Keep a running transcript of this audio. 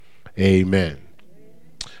Amen.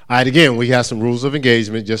 All right, again, we have some rules of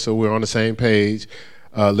engagement just so we're on the same page.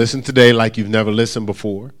 Listen today like you've never listened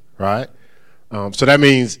before, right? So that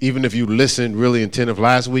means even if you listened really attentive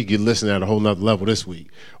last week, you listen at a whole nother level this week.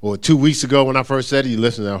 Or 2 weeks ago when I first said it, you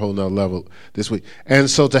listened at a whole nother level this week. And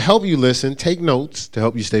so to help you listen, take notes to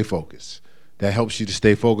help you stay focused. That helps you to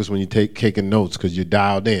stay focused when you're taking notes because you're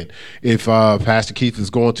dialed in. If Pastor Keith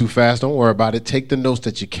is going too fast, don't worry about it. Take the notes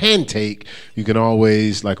that you can take. You can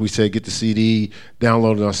always, like we said, get the CD,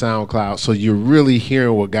 download it on SoundCloud so you're really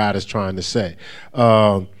hearing what God is trying to say.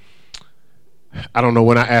 I don't know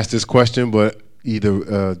when I asked this question, but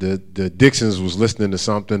either the Dixons was listening to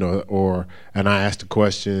something and I asked the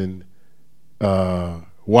question,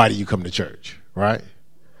 why do you come to church, right?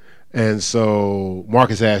 And so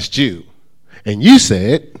Marcus asked you. And you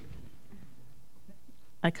said,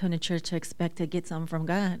 I come to church to expect to get something from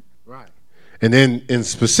God. Right. And then in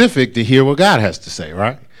specific to hear what God has to say,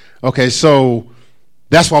 right? Okay, so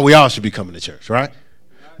that's why we all should be coming to church, right?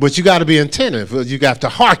 But you got to be attentive. You got to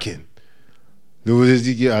hearken.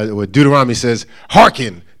 What Deuteronomy says,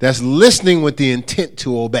 hearken. That's listening with the intent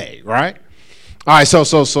to obey, right? All right,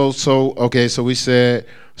 okay, so we said,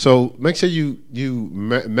 so make sure you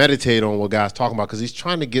meditate on what God's talking about because he's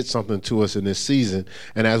trying to get something to us in this season.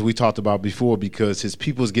 And as we talked about before, because his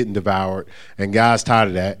people's getting devoured and God's tired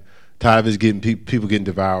of that, tired of his people getting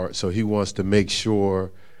devoured. So he wants to make sure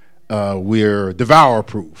we're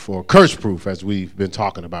devour-proof or curse-proof as we've been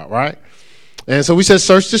talking about, right? And so we said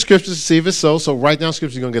search the scriptures to see if it's so. So write down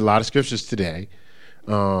scriptures. You're going to get a lot of scriptures today.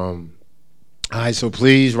 All right, so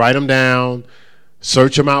please write them down.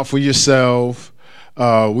 Search them out for yourself.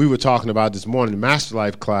 We were talking about this morning, the Master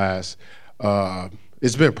Life class.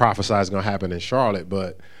 It's been prophesied it's going to happen in Charlotte,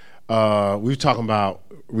 but we were talking about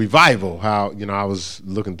revival, how, I was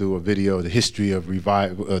looking through a video, the history of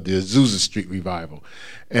revival, the Azusa Street revival.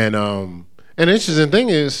 And the interesting thing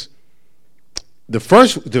is, the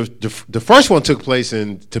first one took place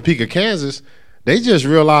in Topeka, Kansas. They just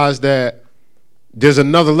realized that there's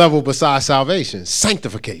another level besides salvation,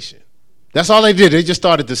 sanctification. That's all they did. They just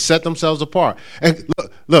started to set themselves apart. And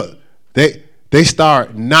look, they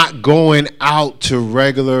start not going out to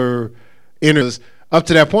regular interviews. Up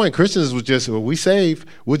to that point, Christians was just, we saved,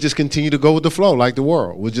 we'll just continue to go with the flow like the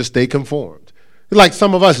world. We'll just stay conformed. Like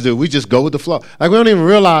some of us do. We just go with the flow. Like we don't even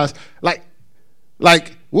realize, like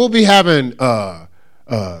we'll be having, like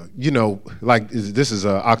this is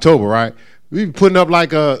October, right? We be putting up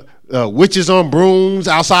like witches on brooms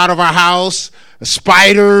outside of our house,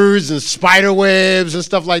 spiders and spider webs and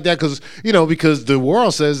stuff like that, because the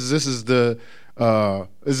world says this is a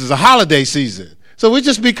holiday season. So we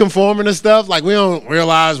just be conforming to stuff like we don't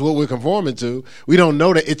realize what we're conforming to. We don't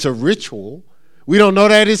know that it's a ritual. We don't know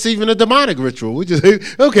that it's even a demonic ritual. We just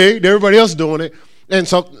okay, everybody else doing it, and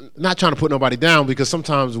so not trying to put nobody down because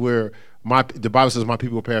sometimes the Bible says my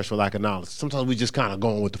people perish for lack of knowledge. Sometimes we just kind of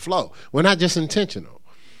going with the flow. We're not just intentional.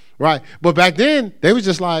 Right. But back then, they were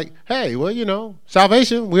just like, hey, well,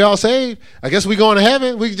 salvation, we all saved. I guess we going to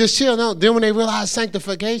heaven. We can just chill. No. Then when they realized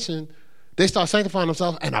sanctification, they start sanctifying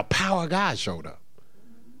themselves, and a power of God showed up.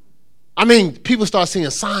 I mean, people start seeing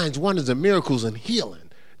signs, wonders, and miracles and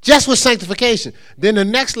healing just with sanctification. Then the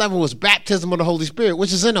next level was baptism of the Holy Spirit,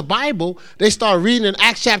 which is in the Bible. They started reading in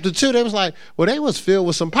Acts chapter 2. They was like, well, they was filled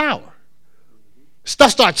with some power.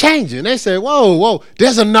 Stuff started changing. They said, whoa,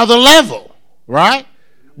 there's another level, right?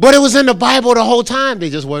 But it was in the Bible the whole time. They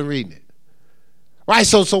just wasn't reading it. Right?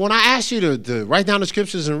 So when I ask you to write down the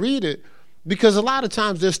scriptures and read it, because a lot of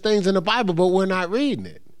times there's things in the Bible, but we're not reading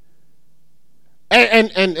it.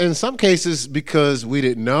 And in some cases, because we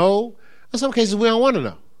didn't know. In some cases, we don't want to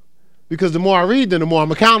know. Because the more I read, then the more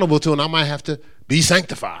I'm accountable to, and I might have to be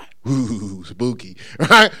sanctified. Ooh, spooky.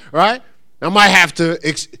 Right? I might have to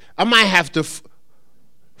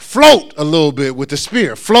float a little bit with the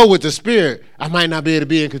Spirit, flow with the Spirit. I might not be able to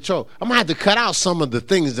be in control. I might have to cut out some of the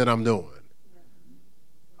things that I'm doing.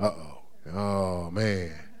 Oh,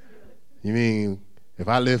 man. You mean if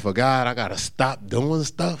I live for God, I got to stop doing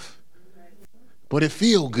stuff? But it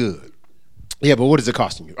feel good. Yeah, but what is it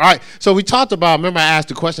costing you? All right, so we talked about, remember I asked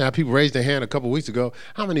the question, how people raised their hand a couple weeks ago,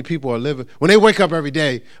 how many people are living, when they wake up every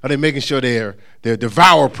day, are they making sure they're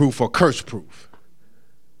devour-proof or curse-proof?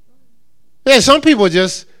 Yeah, some people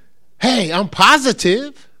just, hey, I'm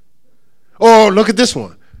positive. Or look at this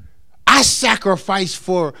one. I sacrifice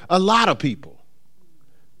for a lot of people.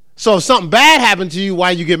 So if something bad happened to you,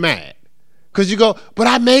 why you get mad? Because you go, but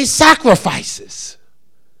I made sacrifices.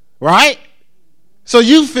 Right? So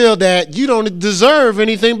you feel that you don't deserve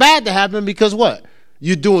anything bad to happen because what?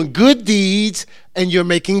 You're doing good deeds and you're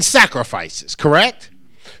making sacrifices, correct?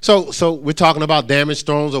 So we're talking about damaged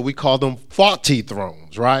thrones, or we call them faulty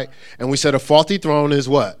thrones, right? And we said a faulty throne is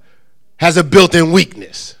what? Has a built-in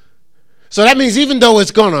weakness. So that means even though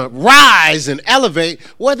it's going to rise and elevate,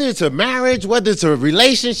 whether it's a marriage, whether it's a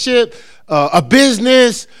relationship, a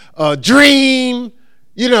business, a dream,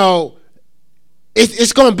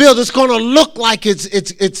 it's going to build. It's going to look like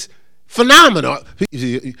it's phenomenal.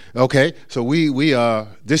 Okay, so we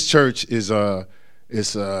this church is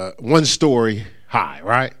 1 story high,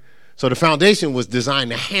 right? So the foundation was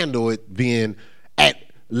designed to handle it being at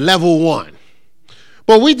level 1.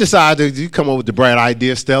 But we decided, you come up with the bright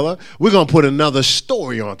idea, Stella, we're going to put another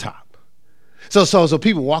story on top. So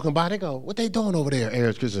people walking by, they go, what they doing over there,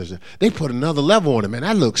 Eric's Christian? They put another level on it, man.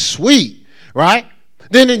 That looks sweet, right?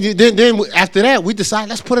 Then after that, we decided,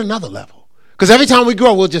 let's put another level. Because every time we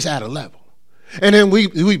grow, we'll just add a level. And then we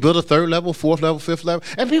built a 3rd level, 4th level, 5th level.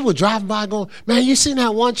 And people driving by going, man, you seen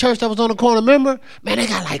that one church that was on the corner, remember? Man, they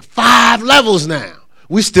got like 5 levels now.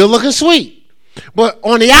 We still looking sweet. But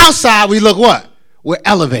on the outside, we look what? We're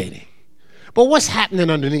elevating. But what's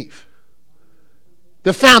happening underneath?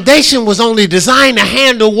 The foundation was only designed to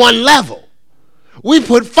handle 1 level. We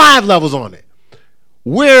put 5 levels on it.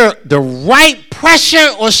 We're the right pressure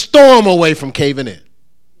or storm away from caving in.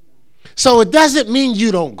 So it doesn't mean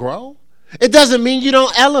you don't grow. It doesn't mean you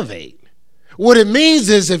don't elevate. What it means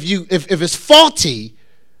is if it's faulty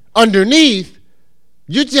underneath,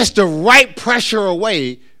 you're just the right pressure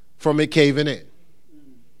away from it caving in.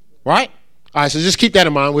 Right? All right, so just keep that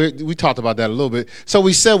in mind. We talked about that a little bit. So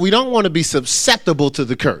we said we don't want to be susceptible to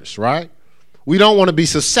the curse, right? We don't want to be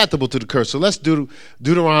susceptible to the curse. So let's do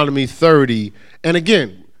Deuteronomy 30. And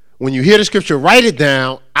again, when you hear the scripture, write it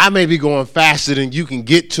down. I may be going faster than you can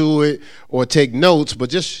get to it or take notes, but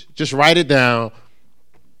just write it down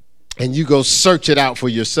and you go search it out for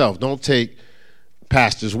yourself. Don't take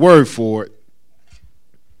pastor's word for it.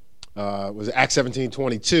 Was it Acts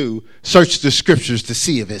 17:22? Search the scriptures to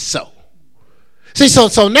see if it's so. See,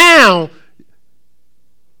 so now,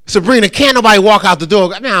 Sabrina, can't nobody walk out the door?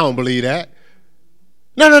 Man, I don't believe that.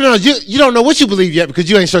 No. You don't know what you believe yet because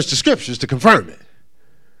you ain't searched the scriptures to confirm it.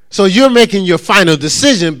 So you're making your final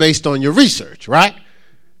decision based on your research, right?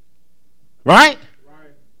 Right?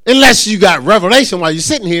 Unless you got revelation while you're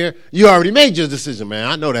sitting here, you already made your decision, man.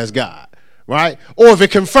 I know that's God, right? Or if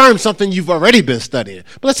it confirms something you've already been studying.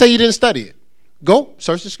 But let's say you didn't study it. Go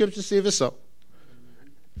search the scriptures to see if it's so.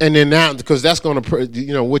 And then now, because that's going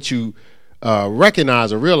to, what you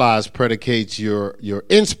recognize or realize predicates your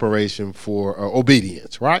inspiration for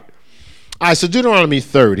obedience, right? All right, so Deuteronomy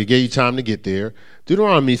 30, gave you time to get there.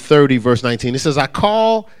 Deuteronomy 30, verse 19, it says, I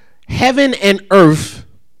call heaven and earth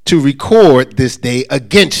to record this day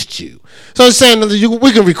against you. So it's saying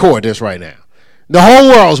we can record this right now. The whole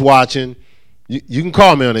world's watching. You can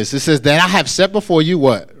call me on this. It says that I have set before you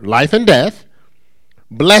what? Life and death,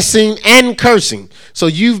 blessing and cursing. So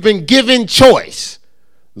you've been given choice.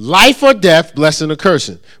 Life or death, blessing or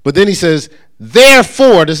cursing. But then he says,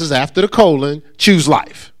 therefore, this is after the colon, choose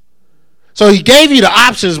life. So he gave you the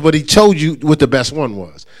options, but he told you what the best one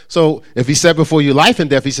was. So if he said before you life and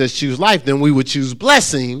death, he says choose life, then we would choose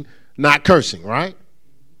blessing, not cursing, right?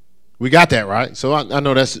 We got that, right? So I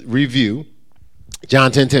know that's review.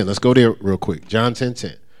 John 10:10. Let's go there real quick. John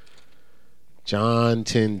 10:10. John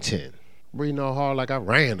 10:10. Breathing all hard like I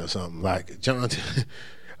ran or something. Like John 10.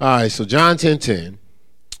 All right, so John 10:10.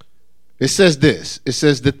 It says this. It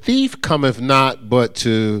says, the thief cometh not but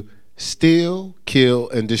to steal, kill,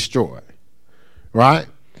 and destroy. Right?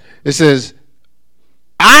 It says,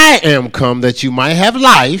 I am come that you might have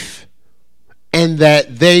life and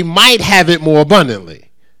that they might have it more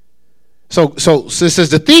abundantly. So it says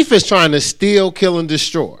the thief is trying to steal, kill, and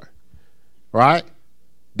destroy. Right?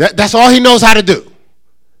 That's all he knows how to do.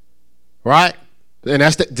 Right? And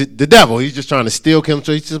that's the devil. He's just trying to steal, kill, and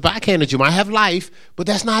destroy. He says, but I came that you might have life, but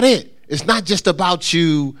that's not it. It's not just about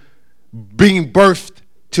you being birthed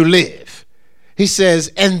to live. He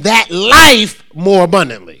says, and that life more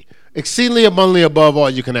abundantly, exceedingly abundantly above all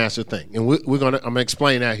you can ask or think. And I'm going to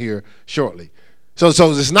explain that here shortly. So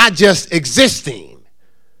it's not just existing,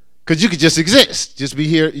 because you could just exist, just be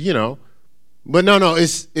here, But no,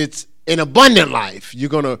 it's an abundant life. You're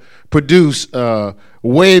going to produce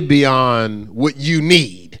way beyond what you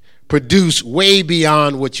need. Produce way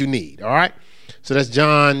beyond what you need. All right? So that's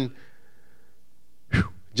John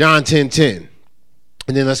 10:10.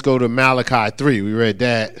 And then let's go to Malachi 3. We read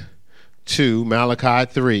that too.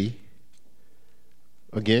 Malachi 3.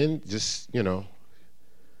 Again, just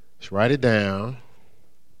write it down.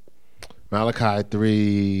 Malachi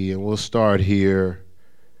 3, and we'll start here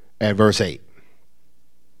at verse 8.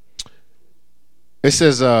 It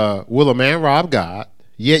says, will a man rob God?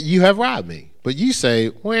 yet you have robbed me. But you say,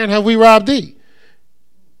 wherein have we robbed thee?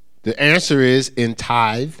 The answer is in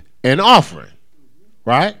tithe and offering,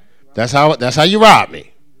 right? That's how you rob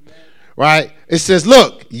me, right? It says,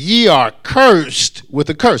 look, ye are cursed with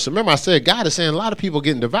a curse. Remember I said God is saying a lot of people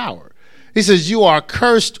getting devoured. He says, you are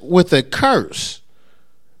cursed with a curse,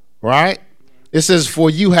 right? It says, for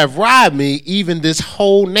you have robbed me, even this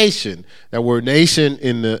whole nation. That word nation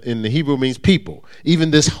in the Hebrew means people,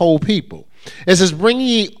 even this whole people. It says, bring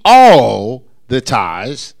ye all the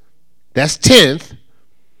tithes, that's tenth,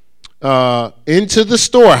 into the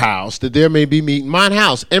storehouse, that there may be meat in mine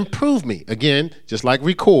house, and prove me. Again, just like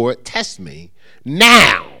record, test me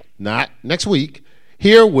now, not next week,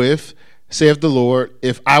 herewith, saith the Lord,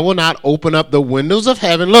 if I will not open up the windows of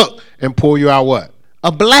heaven, look, and pour you out what?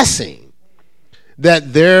 A blessing,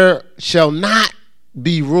 that there shall not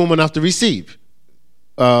be room enough to receive.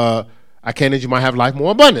 I can that you might have life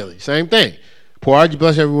more abundantly. Same thing. Pour out your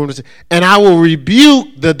blessing every woman, and I will rebuke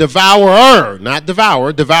the devourer, not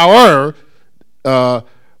devour, devourer.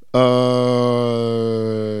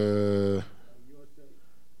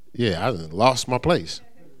 Yeah, I lost my place.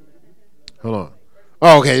 Hold on.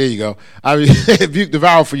 Oh, okay, there you go. I rebuke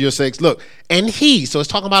devour for your sakes. Look, and he, so it's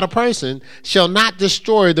talking about a person, shall not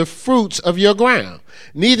destroy the fruits of your ground.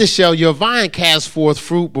 Neither shall your vine cast forth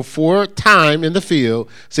fruit before time in the field,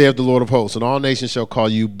 saith the Lord of hosts. And all nations shall call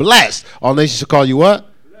you blessed. All nations shall call you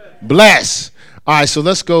what? Blessed. All right, so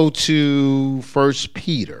let's go to 1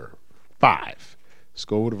 Peter 5. Let's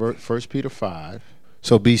go over to 1 Peter 5.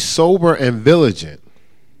 So be sober and vigilant,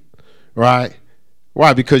 right?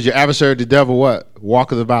 Why? Because your adversary, the devil, what?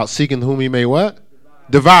 Walketh about seeking whom he may what?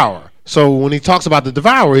 Devour. So when he talks about the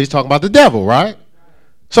devourer, he's talking about the devil, right?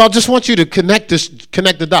 So I just want you to connect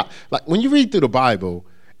the dot. Like when you read through the Bible,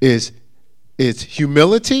 it's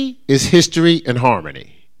humility, it's history, and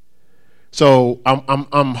harmony. So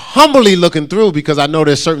I'm humbly looking through because I know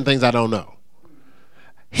there's certain things I don't know.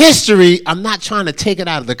 History, I'm not trying to take it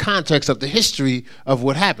out of the context of the history of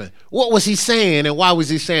what happened. What was he saying and why was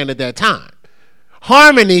he saying at that time?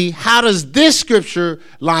 Harmony, how does this scripture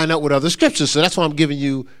line up with other scriptures? So that's why I'm giving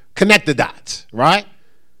you connect the dots, right?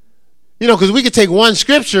 You know, because we could take one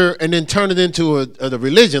scripture and then turn it into a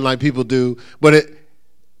religion like people do, but it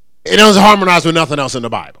doesn't harmonize with nothing else in the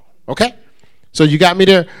Bible, okay? So you got me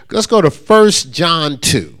there? Let's go to 1 John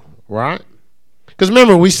 2, right? Because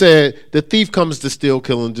remember, we said the thief comes to steal,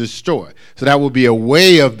 kill, and destroy. So that would be a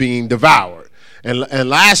way of being devoured. And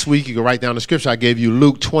last week, you can write down the scripture I gave you,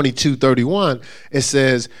 Luke 22:31. It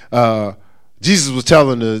says, Jesus was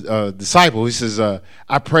telling the disciple, he says,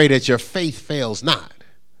 I pray that your faith fails not.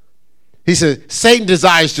 He said, Satan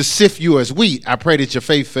desires to sift you as wheat. I pray that your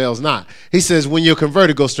faith fails not. He says, when you're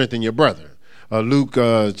converted, go strengthen your brother. Luke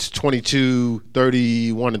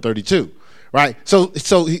 22:31 and 32. Right? So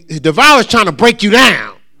the devourer is trying to break you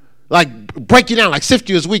down. Like sift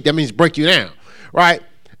you as wheat. That means break you down. Right?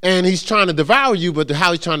 And he's trying to devour you, but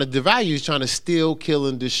how he's trying to devour you is trying to steal, kill,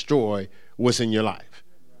 and destroy what's in your life.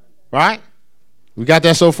 Right? We got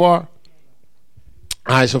that so far?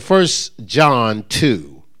 All right, so 1 John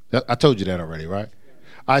 2. I told you that already, right?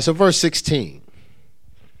 All right, so verse 16.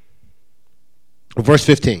 Verse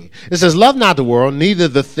 15. It says, love not the world, neither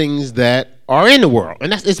the things that are in the world.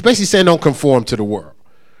 And it's basically saying don't conform to the world.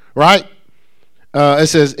 Right? It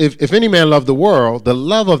says, if any man love the world, the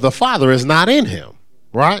love of the Father is not in him.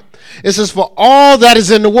 Right? It says, for all that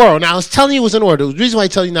is in the world. Now, I was telling you what's in the world. The reason why I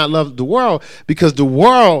tell you not love the world, because the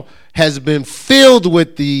world has been filled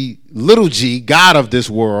with the little g, God of this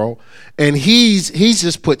world, and he's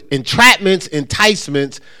just put entrapments,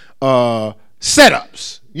 enticements,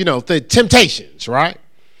 setups, the temptations, right?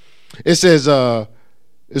 It says,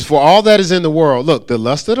 it's for all that is in the world. Look, the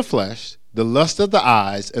lust of the flesh, the lust of the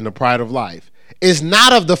eyes, and the pride of life is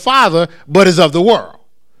not of the Father, but is of the world.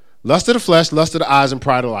 Lust of the flesh, lust of the eyes, and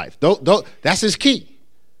pride of life. That's his key.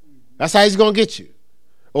 That's how he's going to get you.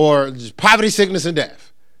 Or poverty, sickness, and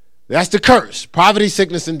death. That's the curse. Poverty,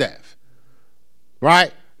 sickness, and death.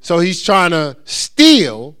 Right? So he's trying to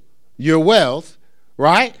steal your wealth.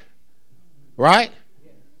 Right? Right?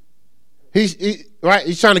 He's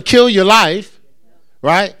trying to kill your life.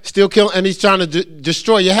 Right? Still kill, and he's trying to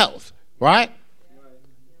destroy your health. Right?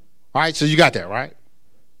 All right, so you got that, right?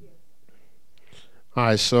 All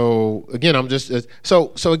right, so again,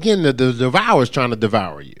 so again, the devourer is trying to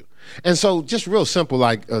devour you. And so just real simple,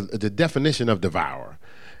 like the definition of devour,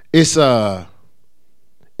 it's to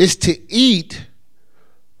eat,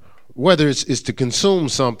 whether it's to consume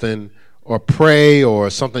something or prey or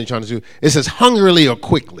something you're trying to do. It says hungrily or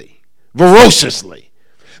quickly, voraciously.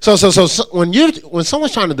 So when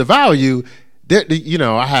someone's trying to devour you,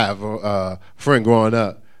 I have a friend growing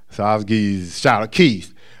up, so I'll give you a shout out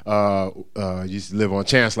Keith. Used to live on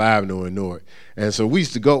Chancellor Avenue in Newark, and so we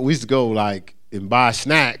used to go like and buy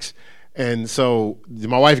snacks, and so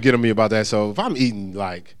my wife get on me about that. So if I'm eating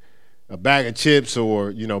like a bag of chips,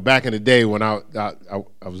 or back in the day when I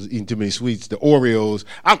was eating too many sweets, the Oreos,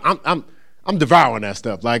 I'm devouring that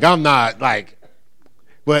stuff. Like I'm not like,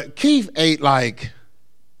 but Keith ate like.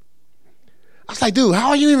 I was like, dude, how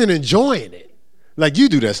are you even enjoying it? Like you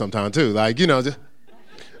do that sometimes too. Like just,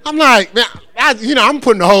 I'm like, man, I'm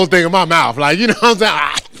putting the whole thing in my mouth. Like, what I'm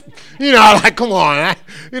saying? Like, come on.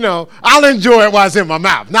 I'll enjoy it while it's in my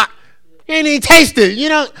mouth. Not, ain't even taste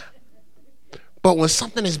it, But when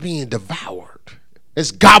something is being devoured,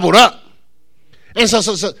 it's gobbled up. And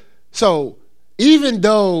so even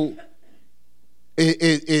though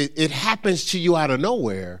it happens to you out of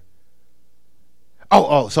nowhere.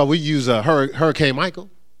 So we use Hurricane Michael.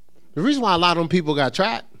 The reason why a lot of them people got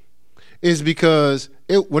trapped is because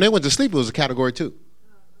when they went to sleep, it was a category 2.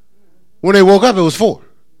 When they woke up, it was 4.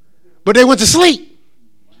 But they went to sleep.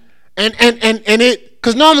 And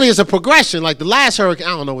because normally it's a progression. Like the last hurricane,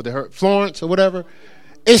 I don't know what the Florence or whatever,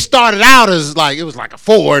 it started out as like, it was like a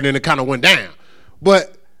 4 and then it kind of went down.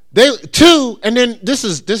 But they 2, and then this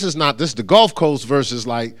is the Gulf Coast versus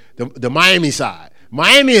like the Miami side.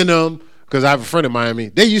 Miami and them, because I have a friend in Miami,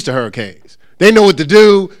 they used to hurricanes. They know what to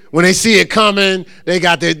do. When they see it coming, they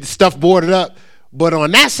got their stuff boarded up. But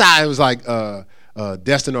on that side, it was like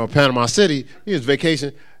Destin or Panama City. It was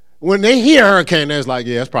vacation. When they hear hurricane, they're like,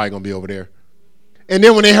 yeah, it's probably going to be over there. And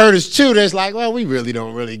then when they heard us too, they're like, well, we really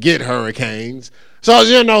don't really get hurricanes. So,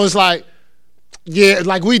 it's like, yeah,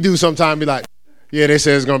 like we do sometimes be like, yeah, they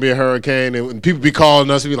say it's going to be a hurricane. And when people be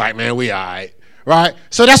calling us, we be like, man, we all right. Right?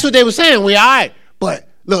 So that's what they were saying, we all right. But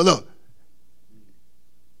look.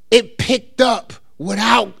 It picked up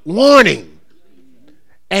without warning,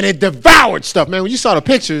 and it devoured stuff, man. When you saw the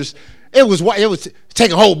pictures, it was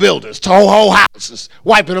taking whole buildings, whole houses,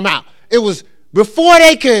 wiping them out. It was before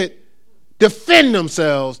they could defend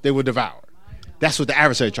themselves, they were devoured. That's what the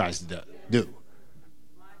adversary tries to do.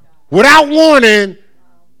 Without warning,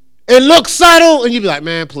 it looks subtle, and you be like,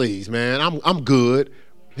 man, please, man, I'm good.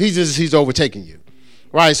 He's overtaking you.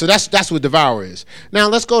 Right, so that's what devour is. Now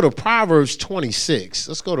let's go to Proverbs 26.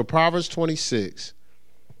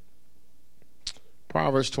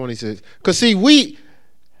 Proverbs 26. Because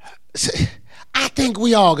I think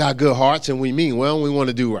we all got good hearts and we mean well and we want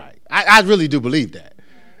to do right. I really do believe that.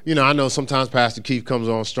 I know sometimes Pastor Keith comes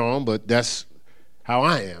on strong, but that's how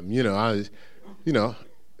I am. Why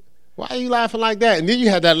are you laughing like that? And then you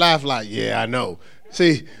had that laugh like, yeah, I know.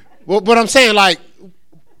 See, well, but I'm saying like,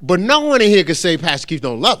 but no one in here can say Pastor Keith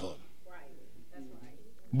don't love him. Right. That's right.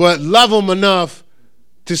 But love him enough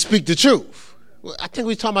to speak the truth. Well, I think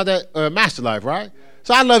we talking about that Master Life, right?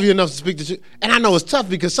 So I love you enough to speak the truth. And I know it's tough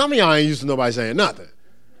because some of y'all ain't used to nobody saying nothing.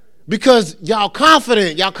 Because y'all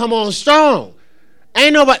confident, y'all come on strong.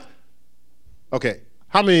 Ain't nobody. Okay,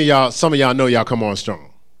 how many of y'all, some of y'all know y'all come on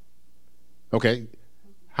strong? Okay,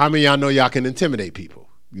 how many of y'all know y'all can intimidate people?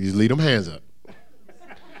 You just leave them hands up.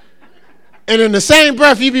 And in the same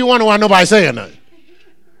breath, you be wondering why nobody saying nothing.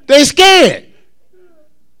 They scared.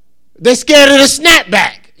 They scared of the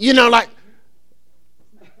snapback. Like,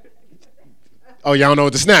 oh, y'all know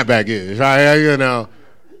what the snapback is, right?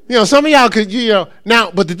 Some of y'all could,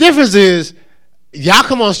 now, but the difference is, y'all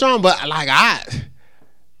come on strong, but like I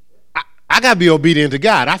got to be obedient to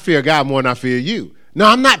God. I fear God more than I fear you. No,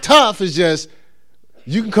 I'm not tough. It's just,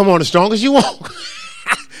 you can come on as strong as you want.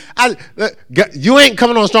 You ain't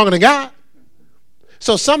coming on stronger than God.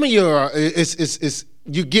 So some of you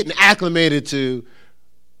you're getting acclimated to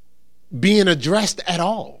being addressed at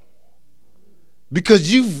all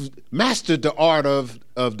because you've mastered the art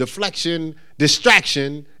of deflection,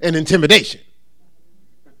 distraction, and intimidation.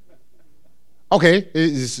 Okay,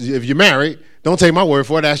 if you're married, don't take my word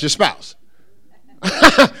for it. Ask your spouse.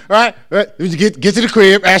 Right? When you get to the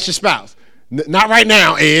crib, ask your spouse. Not right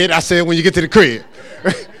now, Ed. I said when you get to the crib.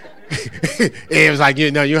 Ed was like, you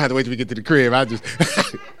don't have to wait till we get to the crib. I just,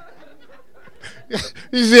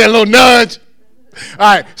 you see a little nudge.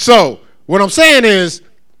 All right. So what I'm saying is,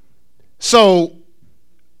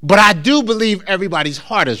 but I do believe everybody's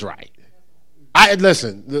heart is right.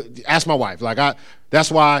 Listen. Ask my wife. That's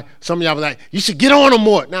why some of y'all be like, you should get on them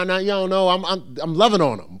more. Now you don't know. I'm loving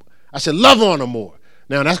on them. I said love on them more.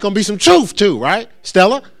 Now that's gonna be some truth too, right,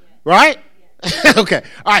 Stella? Right? Okay.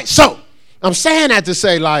 All right. So I'm saying that to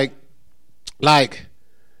say like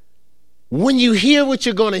when you hear what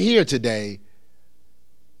you're going to hear today,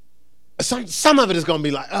 some of it is going to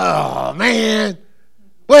be like, oh man,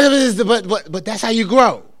 but that's how you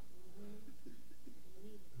grow.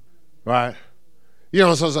 right? You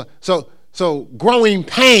know, so growing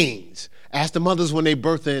pains. Ask the mothers when they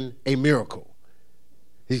birthing a miracle.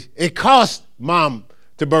 It cost mom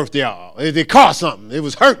to birth y'all. It cost something. It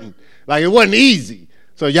was hurting. Like, it wasn't easy.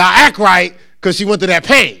 So y'all act right because she went through that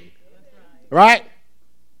pain. Right?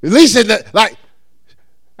 At least like,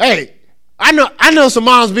 hey, I know some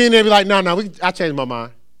moms being there be like, no, I changed my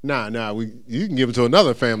mind. You can give it to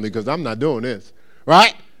another family because I'm not doing this.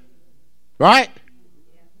 Right? Right?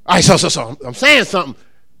 All right, so I'm saying something.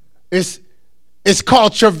 It's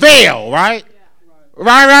called travail, right?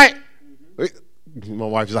 Right? My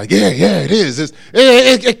wife is like, yeah, it is.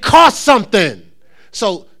 It costs something.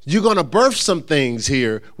 So you're going to birth some things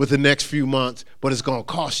here with the next few months, but it's going to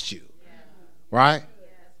cost you, right?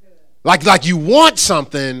 Like you want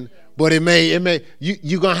something, but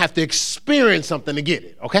you're going to have to experience something to get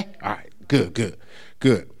it, okay? All right,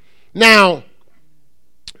 good. Now,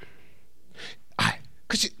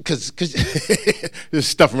 because there's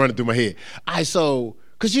stuff running through my head.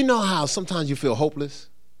 Because you know how sometimes you feel hopeless?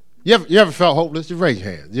 You ever felt hopeless? You raise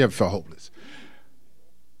your hands. You ever felt hopeless?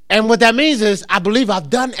 And what that means is I believe I've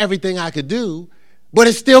done everything I could do, but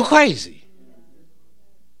it's still crazy.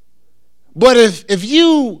 But if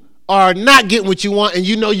you are not getting what you want and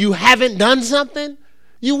you know you haven't done something,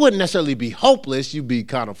 you wouldn't necessarily be hopeless. You'd be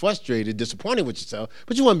kind of frustrated, disappointed with yourself,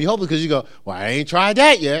 but you wouldn't be hopeless because you go, well, I ain't tried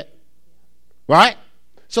that yet, right?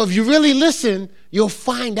 So if you really listen, you'll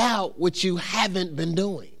find out what you haven't been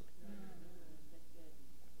doing.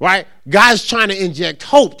 Right? God's trying to inject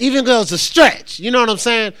hope, even though it's a stretch. You know what I'm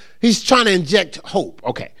saying? He's trying to inject hope.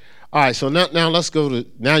 Okay. All right, so now let's go to,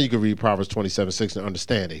 now you can read Proverbs 27:6 and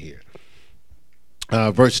understand it here.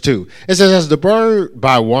 Verse 2. It says, as the bird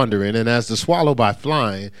by wandering and as the swallow by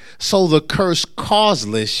flying, so the curse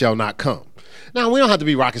causeless shall not come. Now, we don't have to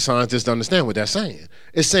be rocket scientists to understand what that's saying.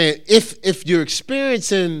 It's saying if you're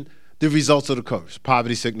experiencing the results of the curse,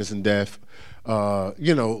 poverty, sickness, and death,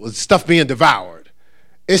 stuff being devoured,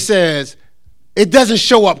 it says it doesn't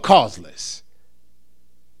show up causeless.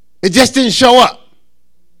 It just didn't show up.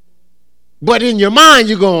 But in your mind,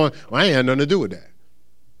 you're going, well, I ain't had nothing to do with that.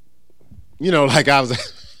 You know, like I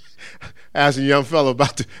was asking a young fellow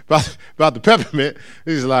about the peppermint.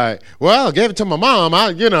 He's like, well, I gave it to my mom.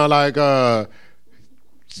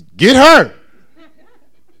 Get her.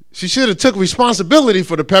 She should have took responsibility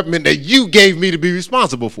for the peppermint that you gave me to be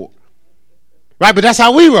responsible for. Right? But that's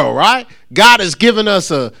how we roll, right? God has given us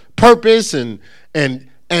a purpose and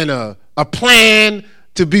a plan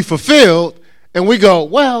to be fulfilled. And we go,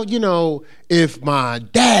 well, if my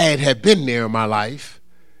dad had been there in my life,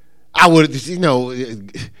 I would,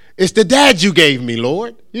 it's the dad you gave me,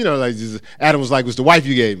 Lord. Like Adam was like, it was the wife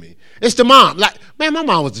you gave me. It's the mom. Like, man, my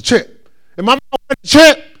mom was the trip. If my mom was the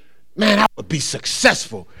trip, man, I would be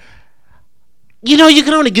successful. You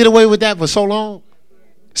can only get away with that for so long.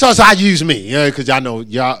 So I use me, because I know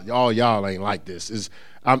y'all ain't like this.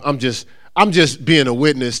 I'm just being a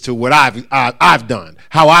witness to what I've done,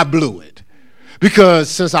 how I blew it. Because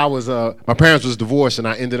since I was my parents was divorced and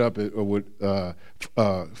I ended up with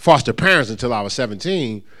foster parents until I was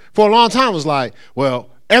 17, for a long time it was like, well,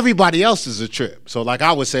 everybody else is a trip. So like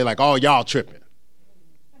I would say, like, oh, y'all tripping.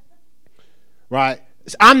 Right?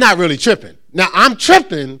 I'm not really tripping. Now I'm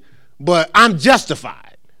tripping, but I'm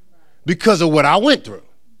justified because of what I went through.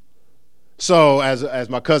 So as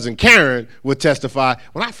my cousin Karen would testify,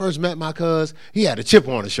 when I first met my cousin, he had a chip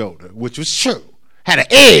on his shoulder, which was true. Had an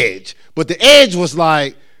edge, but the edge was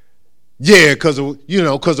like, yeah, because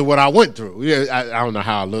of what I went through. Yeah, I don't know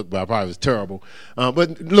how I looked, but I probably was terrible.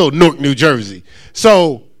 But little Newark, New Jersey.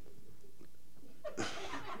 So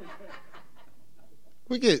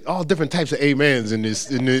we get all different types of amens in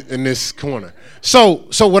this corner. So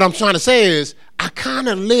what I'm trying to say is, I kind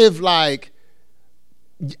of live like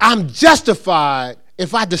I'm justified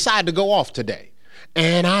if I decide to go off today.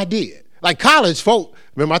 And I did. Like college folk,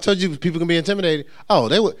 remember I told you people can be intimidated?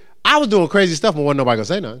 Oh, I was doing crazy stuff, but wasn't nobody going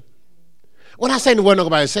to say nothing. When I say there wasn't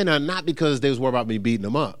nobody to say nothing, not because they was worried about me beating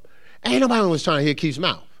them up. Ain't nobody was trying to hear Keith's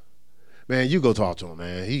mouth. Man, you go talk to him,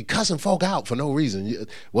 man. He cussing folk out for no reason. You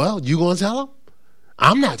going to tell him?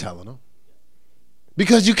 I'm not telling him.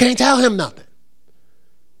 Because you can't tell him nothing.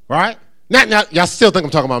 Right? Now, y'all still think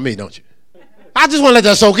I'm talking about me, don't you? I just want to let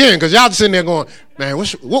that soak in because y'all just sitting there going, man,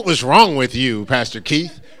 what was wrong with you, Pastor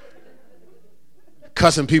Keith?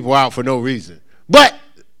 Cussing people out for no reason. But,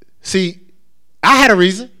 see, I had a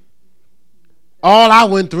reason. All I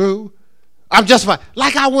went through, I'm justified.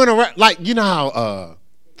 Like I went around, like, you know how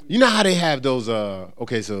they have those, so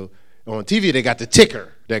on TV they got the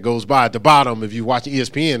ticker that goes by at the bottom if you watch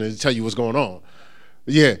ESPN and tell you what's going on.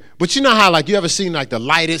 Yeah, but you know how, like, you ever seen, like, the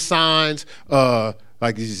lighted signs,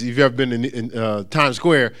 Like if you've ever been in Times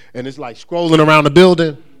Square and it's like scrolling around the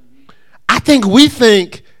building. I think we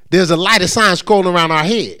think there's a lighter sign scrolling around our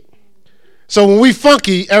head. So when we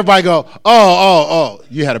funky, everybody go, oh,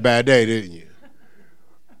 you had a bad day, didn't you?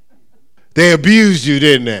 They abused you,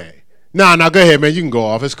 didn't they? No, go ahead, man. You can go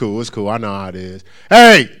off. It's cool. I know how it is.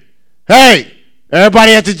 Hey,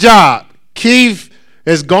 everybody at the job. Keith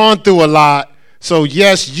has gone through a lot. So,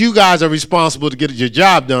 yes, you guys are responsible to get your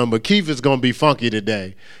job done, but Keith is going to be funky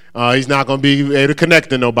today. He's not going to be able to connect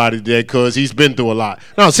to nobody today because he's been through a lot.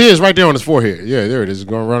 No, see, it's right there on his forehead. Yeah, there it is. It's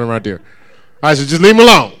going running right there. All right, so just leave him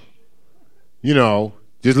alone. You know,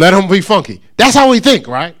 just let him be funky. That's how we think,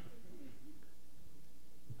 right?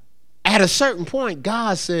 At a certain point,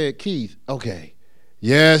 God said, Keith, okay,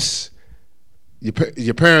 yes,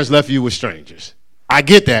 your parents left you with strangers. I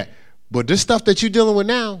get that. But this stuff that you're dealing with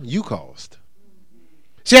now, you caused.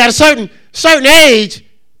 See, at a certain age,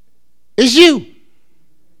 it's you.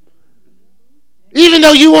 Even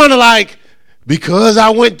though you want to because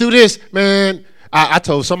I went through this, man, I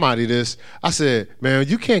told somebody this. I said, man,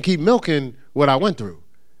 you can't keep milking what I went through.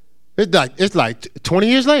 It's like 20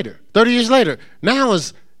 years later, 30 years later. Now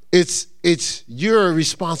it's you're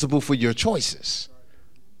responsible for your choices.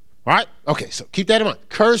 All right? Okay, so keep that in mind.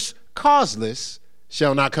 Curse causeless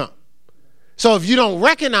shall not come. So if you don't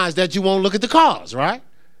recognize that, you won't look at the cause, right?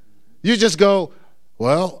 You just go,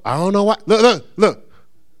 well, I don't know why. Look.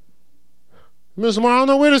 Mr. Moore, I don't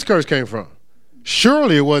know where this curse came from.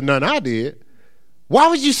 Surely it wasn't nothing I did. Why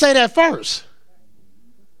would you say that first?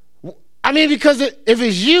 I mean, because if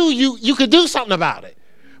it's you could do something about it.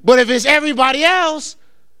 But if it's everybody else,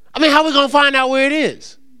 I mean, how are we going to find out where it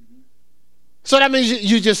is? So that means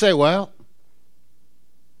you just say, well,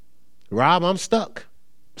 Rob, I'm stuck.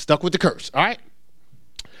 Stuck with the curse, all right?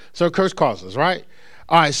 So curse causes, right?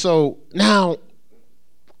 All right, so now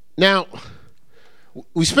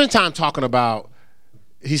we spent time talking about,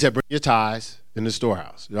 he said, bring your tithes in the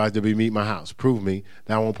storehouse. You have to be meet my house. Prove me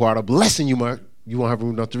that I won't pour out a blessing you won't have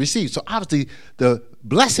room enough to receive. So obviously the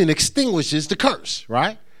blessing extinguishes the curse,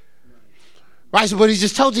 right? Right, so but he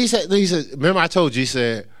just told you, he said, remember I told you, he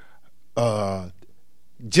said,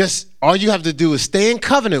 just all you have to do is stay in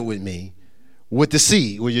covenant with me with the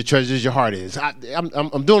seed where your treasures, your heart is. I'm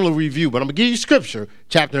doing a little review, but I'm going to give you scripture,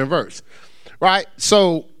 chapter and verse, right?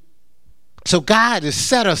 So God has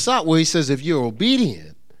set us up where he says if you're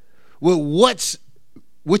obedient with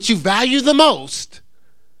what you value the most,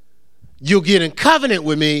 you'll get in covenant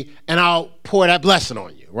with me and I'll pour that blessing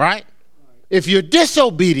on you, right? If you're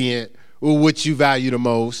disobedient with what you value the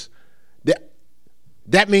most,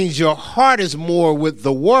 that means your heart is more with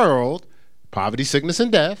the world, poverty, sickness,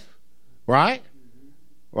 and death, right?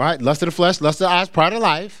 Right? Lust of the flesh, lust of the eyes, pride of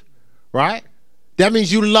life, right? That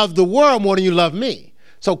means you love the world more than you love me.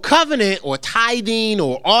 So covenant or tithing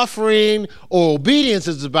or offering or obedience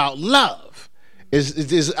is about love.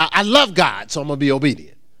 I love God, so I'm going to be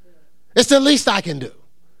obedient. It's the least I can do.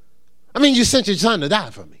 I mean, you sent your son to die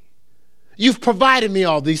for me. You've provided me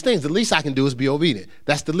all these things. The least I can do is be obedient.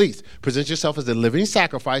 That's the least. Present yourself as a living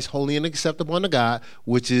sacrifice, holy and acceptable unto God,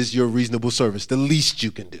 which is your reasonable service. The least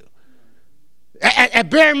you can do. At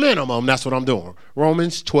bare minimum, that's what I'm doing.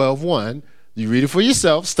 Romans 12:1. You read it for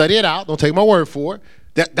yourself. Study it out. Don't take my word for it.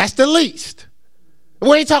 That's the least.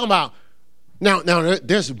 We ain't talking about, now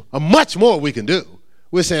there's a much more we can do.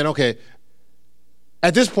 We're saying, okay,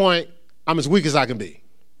 at this point, I'm as weak as I can be.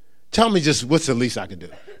 Tell me just what's the least I can do.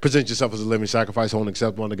 Present yourself as a living sacrifice, holy and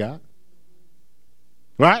acceptable unto God.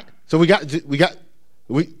 Right? So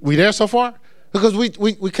we there so far? Because we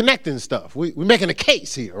connecting stuff. We making a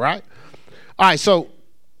case here, right? All right, so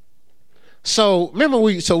remember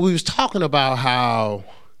we was talking about how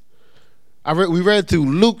we read through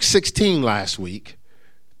Luke 16 last week,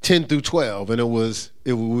 10 through 12, and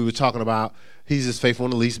we were talking about he's as faithful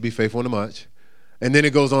in the least, be faithful in the much. And then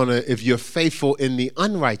it goes on to, if you're faithful in the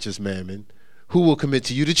unrighteous mammon, who will commit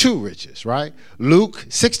to you the true riches, right? Luke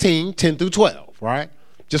 16, 10 through 12, right?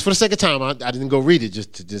 Just for the sake of time, I didn't go read it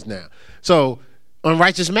just now. So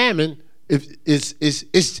unrighteous mammon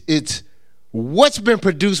it's what's been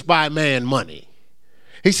produced by man money.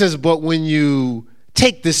 He says, but when you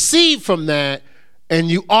take the seed from that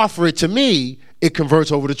and you offer it to me, it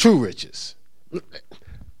converts over to true riches. I'm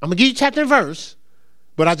gonna give you chapter and verse,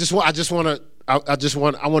 but I wanted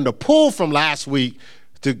to pull from last week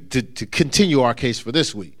to continue our case for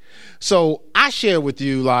this week. So I share with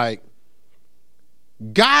you, God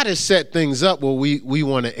has set things up where we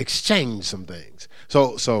want to exchange some things.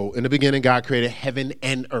 So in the beginning, God created heaven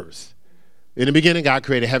and earth. In the beginning, God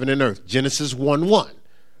created heaven and earth. Genesis 1:1,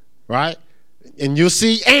 right? And you'll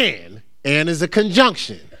see and is a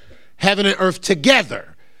conjunction. heaven and earth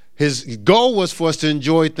together. His goal was for us to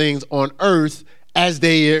enjoy things on earth as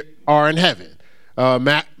they are in heaven.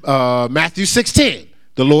 Matthew 6:10,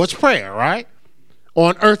 the Lord's Prayer, right?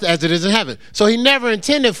 On earth as it is in heaven. So he never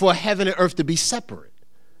intended for heaven and earth to be separate.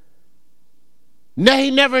 No,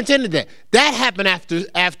 he never intended that. That happened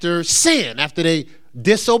after sin, after they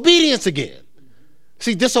disobedience again.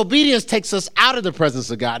 See, disobedience takes us out of the presence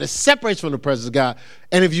of God. It separates from the presence of God.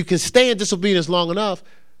 And if you can stay in disobedience long enough,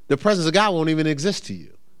 the presence of God won't even exist to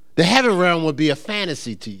you. The heaven realm would be a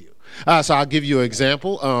fantasy to you. So I'll give you an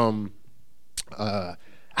example.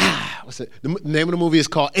 What's it? The name of the movie is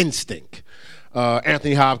called Instinct.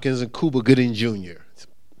 Anthony Hopkins and Cuba Gooding Jr.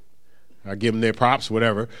 I give them their props,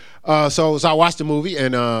 whatever. So I watched the movie,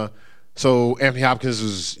 and so Anthony Hopkins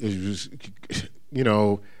was, you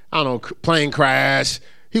know, I don't know, plane crash.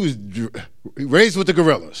 He was raised with the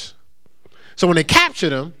gorillas. So when they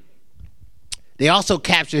captured him, they also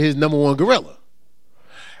captured his number one gorilla.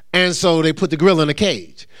 And so they put the gorilla in a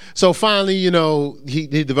cage. So finally, you know, he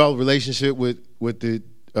developed a relationship with the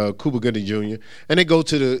Cuba Gooding Jr. And they go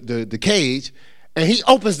to the cage, and he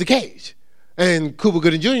opens the cage. And Cuba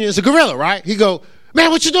Gooding Jr. is a gorilla, right? He go,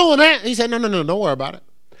 man, what you doing, man? He said, no, don't worry about it.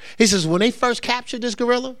 He says, when they first captured this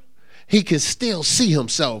gorilla, he could still see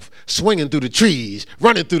himself swinging through the trees,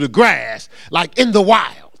 running through the grass, like in the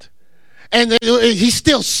wild. And he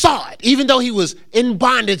still saw it. Even though he was in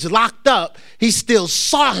bondage, locked up, he still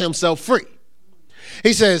saw himself free.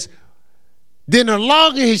 He says, then the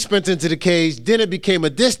longer he spent into the cage, then it became a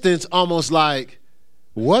distance almost like,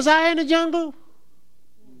 was I in the jungle?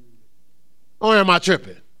 Or am I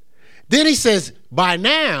tripping? Then he says, by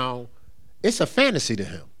now, it's a fantasy to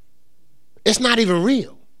him. It's not even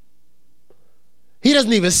real. He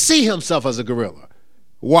doesn't even see himself as a gorilla.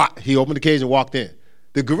 What? He opened the cage and walked in.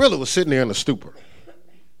 The gorilla was sitting there in a stupor.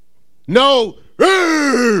 No,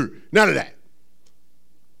 none of that.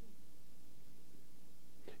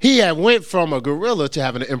 He had went from a gorilla to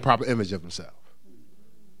having an improper image of himself.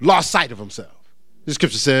 Lost sight of himself. The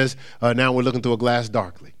scripture says, now we're looking through a glass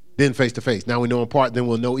darkly, then face to face. Now we know in part, then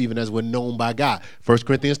we'll know even as we're known by God. 1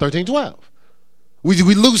 Corinthians 13:12. We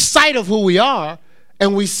lose sight of who we are,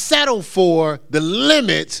 and we settle for the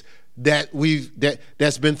limits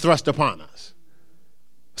that's been thrust upon us.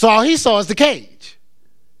 So all he saw is the cage.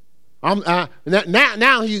 Now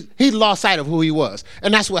he lost sight of who he was,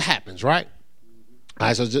 and that's what happens, right? All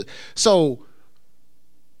right,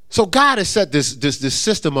 so God has set this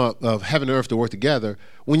system up of heaven and earth to work together.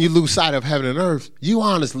 When you lose sight of heaven and earth, you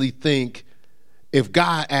honestly think if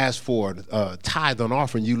God asks for a tithe on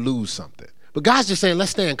offering, you lose something. But God's just saying,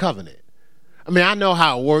 let's stay in covenant. I mean, I know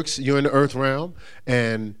how it works. You're in the earth realm,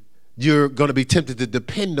 and you're going to be tempted to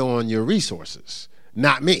depend on your resources,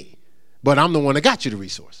 not me. But I'm the one that got you the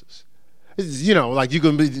resources. You know, like you're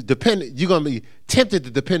going to be tempted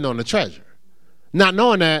to depend on the treasure. Not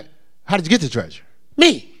knowing that, how did you get the treasure?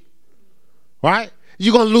 Me. Right?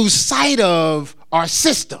 You're going to lose sight of our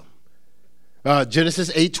system.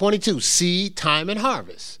 Genesis 8:22, seed, time, and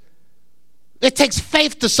harvest. It takes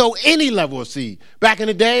faith to sow any level of seed. Back in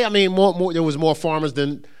the day, I mean, there was more farmers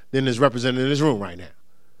than is represented in this room right now.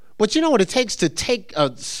 But you know what it takes to take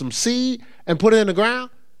some seed and put it in the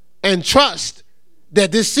ground and trust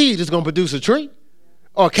that this seed is going to produce a tree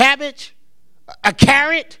or a cabbage, a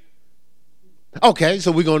carrot? Okay,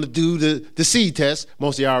 so we're going to do the seed test.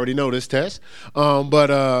 Most of you already know this test.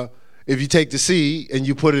 But if you take the seed and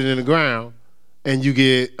you put it in the ground and you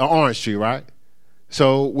get an orange tree, right?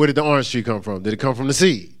 So where did the orange tree come from? Did it come from the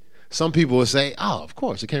seed? Some people will say, oh, of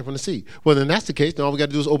course, it came from the seed. Well, then that's the case. Then all we got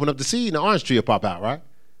to do is open up the seed and the orange tree will pop out, right?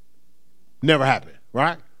 Never happened,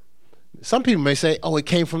 right? Some people may say, oh, it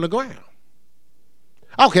came from the ground.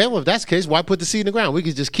 Okay, well, if that's the case, why put the seed in the ground? We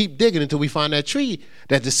could just keep digging until we find that tree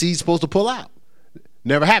that the seed's supposed to pull out.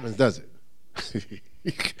 Never happens, does it?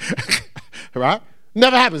 Right?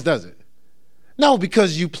 Never happens, does it? No,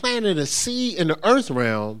 because you planted a seed in the earth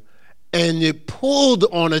realm and it pulled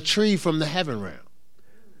on a tree from the heaven realm.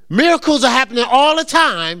 Miracles are happening all the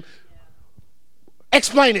time.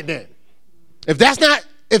 Explain it then. If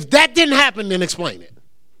that didn't happen, then explain it.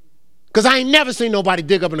 Because I ain't never seen nobody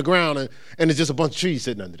dig up in the ground and there's just a bunch of trees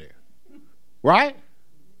sitting under there. Right?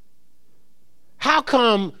 How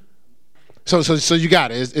come? So you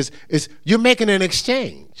got it. It's you're making an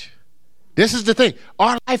exchange. This is the thing.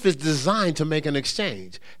 Our life is designed to make an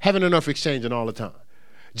exchange. Heaven and earth exchanging all the time.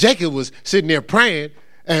 Jacob was sitting there praying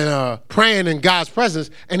and praying in God's presence,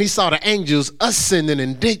 and he saw the angels ascending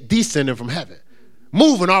and descending from heaven,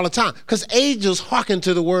 moving all the time. Because angels hearken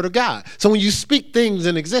to the word of God. So when you speak things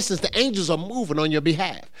in existence, the angels are moving on your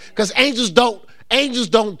behalf. Because angels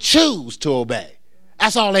don't choose to obey.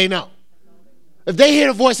 That's all they know. If they hear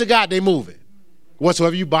the voice of God, they move it.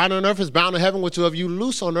 Whatsoever you bind on earth is bound in heaven. Whatsoever you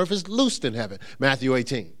loose on earth is loosed in heaven. Matthew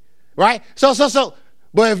 18. Right? So.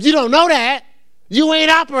 But if you don't know that, you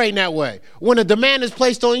ain't operating that way. When a demand is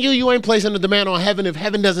placed on you, you ain't placing a demand on heaven if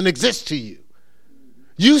heaven doesn't exist to you.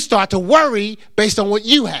 You start to worry based on what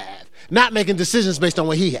you have, not making decisions based on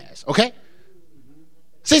what he has. Okay?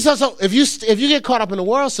 See, so if you get caught up in the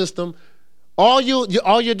world system, all your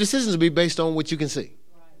decisions will be based on what you can see.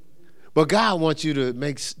 But God wants you to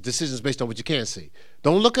make decisions based on what you can see.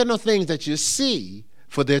 Don't look at the things that you see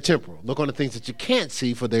for their temporal. Look on the things that you can't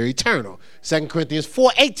see for their eternal. 2 Corinthians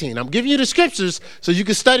 4:18. I'm giving you the scriptures so you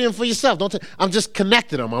can study them for yourself. I'm just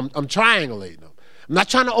connecting them. I'm triangulating them. I'm not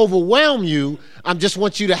trying to overwhelm you. I just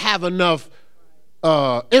want you to have enough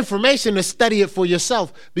information to study it for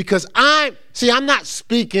yourself, because I'm not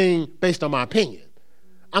speaking based on my opinion.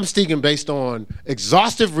 I'm speaking based on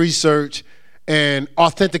exhaustive research and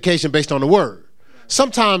authentication based on the word.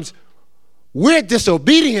 Sometimes we're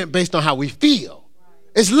disobedient based on how we feel.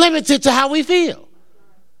 It's limited to how we feel.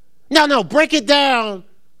 No, break it down.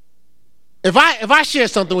 If I share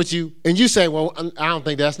something with you and you say, well, I don't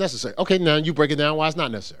think that's necessary. Okay, now you break it down why it's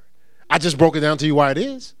not necessary. I just broke it down to you why it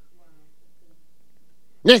is.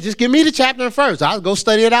 Yeah, just give me the chapter and verse. I'll go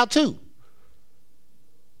study it out too.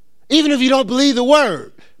 Even if you don't believe the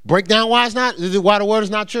word, break down why the word is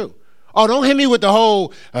not true. Oh, don't hit me with the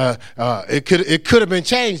whole, it could have been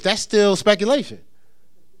changed. That's still speculation.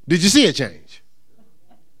 Did you see it change?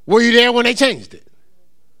 Were you there when they changed it?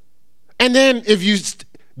 And then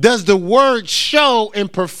does the word show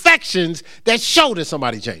imperfections that show that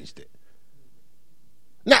somebody changed it?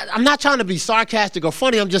 Now, I'm not trying to be sarcastic or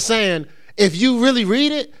funny. I'm just saying, if you really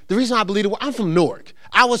read it, the reason I believe it, I'm from Newark.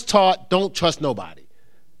 I was taught don't trust nobody.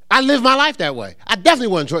 I lived my life that way. I definitely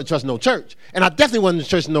wasn't trust no church. And I definitely wasn't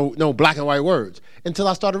trust no black and white words until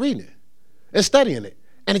I started reading it and studying it.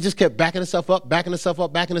 And it just kept backing itself up, backing itself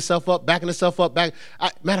up, backing itself up, backing itself up. Matter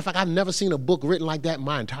of fact, I've never seen a book written like that in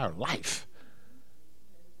my entire life.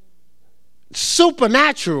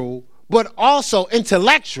 Supernatural, but also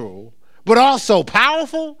intellectual, but also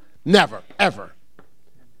powerful? Never, ever.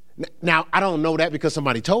 Now, I don't know that because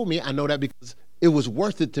somebody told me. I know that because it was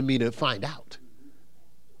worth it to me to find out.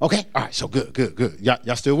 Okay? All right, so good.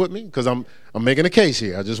 Y'all still with me? Because I'm making a case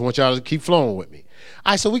here. I just want y'all to keep flowing with me.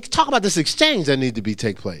 All right, so we can talk about this exchange that needs to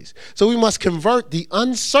take place. So we must convert the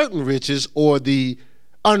uncertain riches or the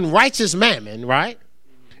unrighteous mammon, right,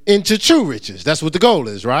 into true riches. That's what the goal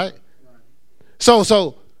is, right? So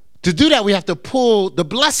to do that, we have to pull the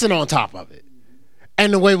blessing on top of it.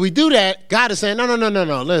 And the way we do that, God is saying, no.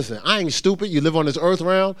 Listen, I ain't stupid. You live on this earth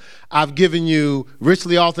realm. I've given you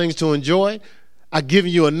richly all things to enjoy. I've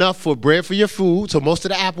given you enough for bread for your food. So most of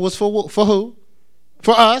the apple is for who?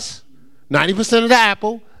 For us. 90% of the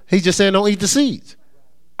apple. He's just saying don't eat the seeds.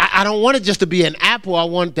 I don't want it just to be an apple. I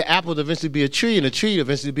want the apple to eventually be a tree and the tree to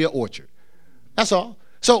eventually be an orchard. That's all.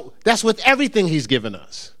 So that's with everything he's given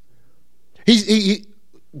us. He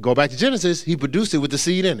go back to Genesis. He produced it with the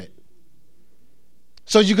seed in it.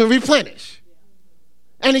 So you can replenish.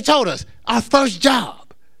 And he told us our first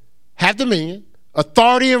job, have dominion,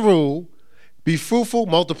 authority and rule, be fruitful,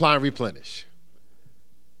 multiply, and replenish.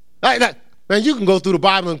 Man, you can go through the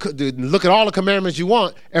Bible and look at all the commandments you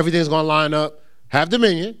want. Everything's going to line up. Have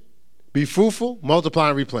dominion, be fruitful, multiply,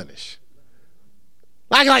 and replenish.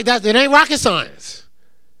 Like that, it ain't rocket science.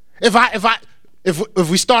 If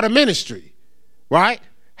we start a ministry, right?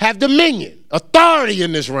 Have dominion, authority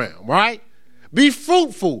in this realm, right? Be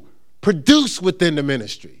fruitful, produce within the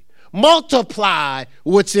ministry. Multiply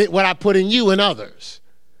what I put in you and others.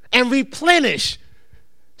 And replenish.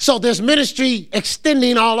 So there's ministry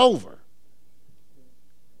extending all over.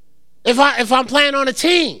 If I'm playing on a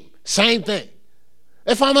team, same thing.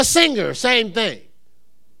 If I'm a singer, same thing.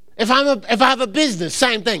 If I have a business,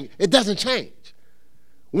 same thing. It doesn't change.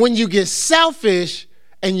 When you get selfish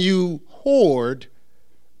and you hoard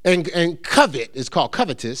and covet, it's called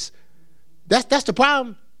covetous, that's the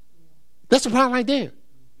problem. That's the problem right there.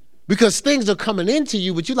 Because things are coming into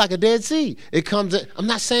you, but you're like a dead sea. It comes, I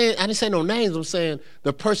didn't say no names. I'm saying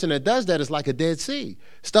the person that does that is like a dead sea.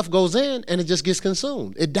 Stuff goes in and it just gets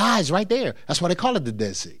consumed. It dies right there. That's why they call it the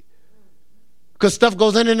Dead Sea. Because stuff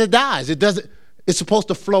goes in and it dies. It's supposed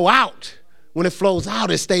to flow out. When it flows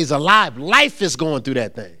out, it stays alive. Life is going through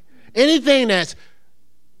that thing. Anything that's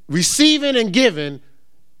receiving and giving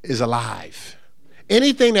is alive.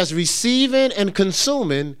 Anything that's receiving and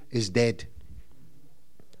consuming is dead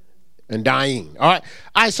and dying. All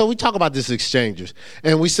right, so we talk about this exchanges.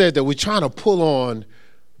 And we said that we're trying to pull on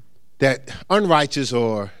that unrighteous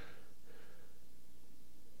or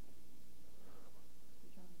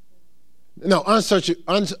No,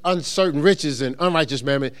 uncertain riches and unrighteous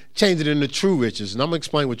mammon, change it into true riches. And I'm going to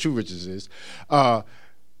explain what true riches is.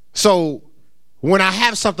 So when I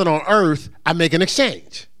have something on earth, I make an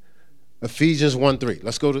exchange. Ephesians 1:3.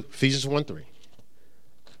 Let's go to Ephesians 1:3.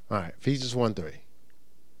 All right, Ephesians 1:3.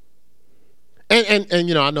 And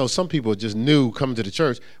you know, I know some people just new coming to the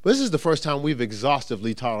church, but this is the first time we've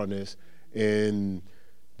exhaustively taught on this in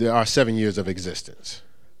our 7 years of existence.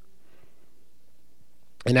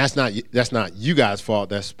 And that's not you guys' fault.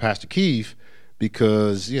 That's Pastor Keith,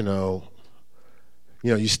 because you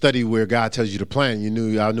study where God tells you to plant. I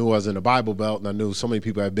knew I was in the Bible Belt, and I knew so many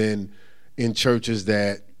people have been in churches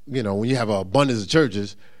that when you have an abundance of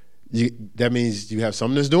churches, that means you have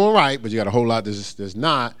something that's doing right, but you got a whole lot that's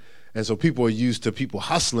not. And so people are used to people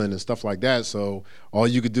hustling and stuff like that. So all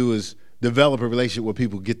you could do is develop a relationship where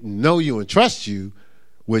people get to know you and trust you.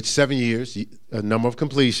 Which 7 years, a number of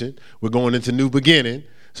completion. We're going into new beginning.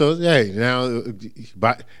 So, hey, now,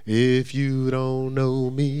 if you don't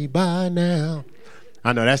know me by now.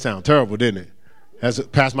 I know that sounds terrible, didn't it? That's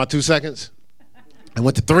past my 2 seconds. I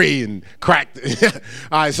went to 3 and cracked.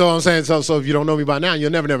 All right, so I'm saying, so if you don't know me by now,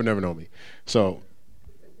 you'll never know me. So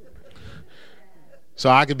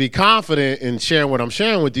I could be confident in sharing what I'm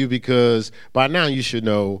sharing with you, because by now you should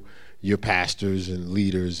know your pastors and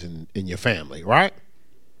leaders in your family, right?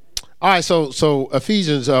 All right, so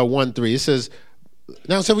Ephesians 1:3, it says,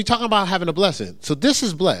 now, so we're talking about having a blessing. So this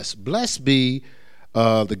is blessed. Blessed be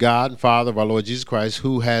the God and Father of our Lord Jesus Christ,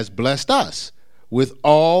 who has blessed us with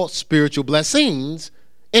all spiritual blessings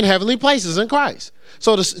in heavenly places in Christ.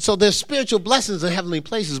 So there's spiritual blessings in heavenly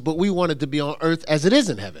places, but we want it to be on earth as it is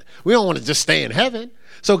in heaven. We don't want to just stay in heaven.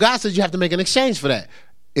 So God says you have to make an exchange for that.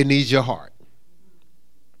 It needs your heart.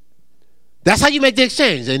 That's how you make the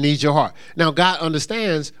exchange. It needs your heart. Now, God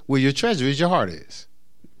understands where your treasure is, your heart is.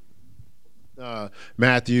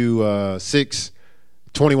 Matthew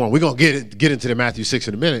 6:21. We're going to get into the Matthew 6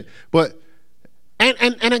 in a minute. But,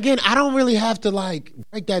 and again, I don't really have to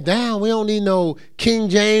break that down. We don't need no King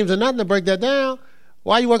James or nothing to break that down.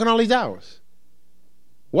 Why are you working all these hours?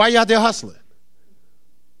 Why are you out there hustling?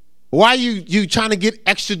 Why are you trying to get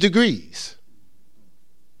extra degrees?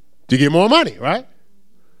 To get more money, right?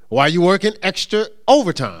 Why are you working extra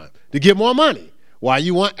overtime? To get more money. Why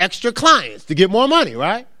you want extra clients? To get more money,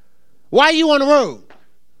 right? Why are you on the road?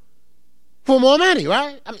 For more money,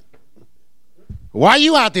 right? Why are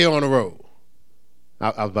you out there on the road? I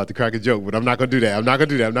was about to crack a joke, but I'm not going to do that. I'm not going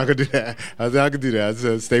to do that. I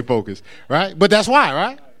said stay focused, right? But that's why,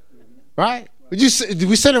 right? Right? We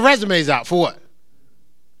sending resumes out for what?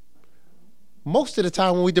 Most of the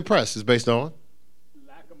time when we depressed is based on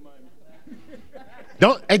lack of money.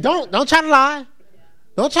 Don't try to lie.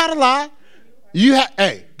 Don't try to lie.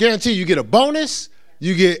 Guarantee you get a bonus,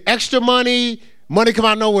 you get extra money come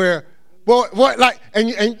out of nowhere.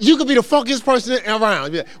 And you could be the funkiest person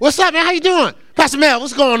around. Like, what's up, man? How you doing? Pastor Mel,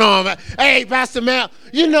 what's going on, man? Hey, Pastor Mel,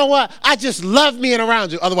 you know what? I just love being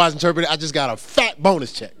around you. Otherwise interpreted, I just got a fat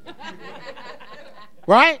bonus check.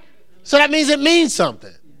 Right? So that means it means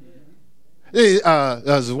something.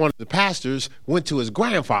 One of the pastors went to his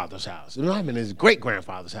grandfather's house. His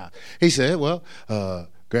great-grandfather's house. He said, well,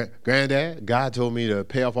 Granddad, God told me to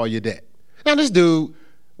pay off all your debt. Now, this dude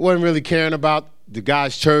wasn't really caring about the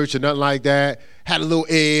guy's church or nothing like that. Had a little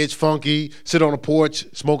edge, funky, sit on the porch,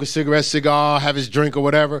 smoke a cigar, have his drink or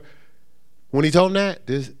whatever. When he told him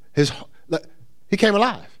that, he came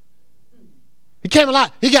alive. He came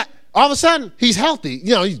alive. All of a sudden, he's healthy.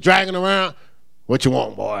 He's dragging around. What you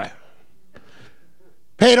want, boy?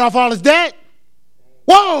 Paid off all his debt?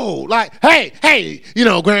 Whoa! Hey,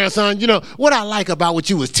 grandson, what I like about what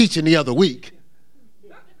you was teaching the other week.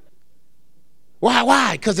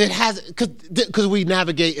 Why? Because we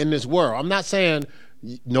navigate in this world. I'm not saying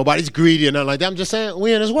nobody's greedy or nothing like that. I'm just saying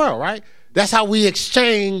we're in this world, right? That's how we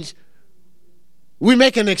exchange. We're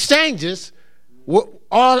making exchanges.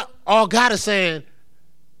 All God is saying,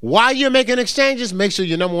 while you're making exchanges, make sure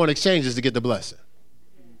your number one exchange is to get the blessing.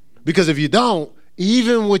 Because if you don't,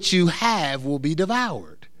 even what you have will be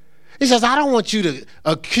devoured. He says, I don't want you to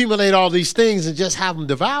accumulate all these things and just have them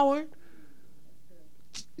devoured.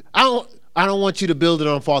 I don't want you to build it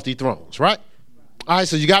on faulty thrones, right? All right,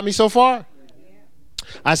 so you got me so far? All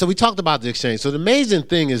right, so we talked about the exchange. So the amazing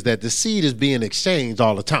thing is that the seed is being exchanged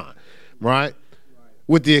all the time, right?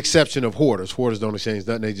 With the exception of hoarders. Hoarders don't exchange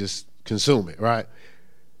nothing, they just consume it, right?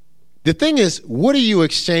 The thing is, what are you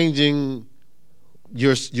exchanging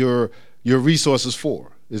your resources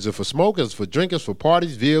for? Is it for smoke? Is it for drink? Is it for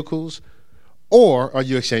parties, vehicles? Or are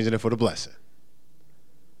you exchanging it for the blessing?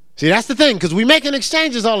 See, that's the thing, because we're making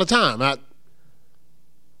exchanges all the time. I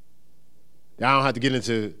don't have to get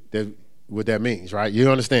into that. what that means, right? You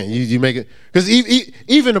understand? You make it because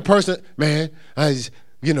even a person, man,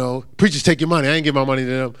 preachers take your money. I ain't give my money to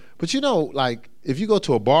them. But like if you go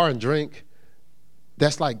to a bar and drink,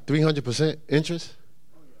 that's like 300% interest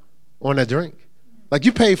on that drink. Like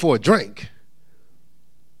you pay for a drink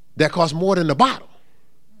that costs more than the bottle.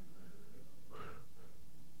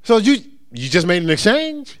 So you just made an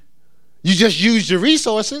exchange. You just used your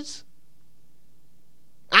resources.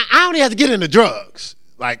 I don't even have to get into drugs.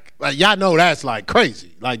 Like y'all know that's like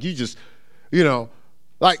crazy. Like you just,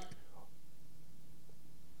 like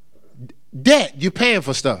debt, you're paying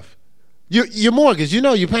for stuff. Your mortgage,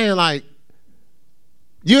 you're paying like,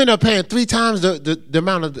 you end up paying 3 times the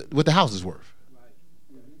amount of what the house is worth.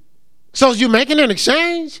 So you're making an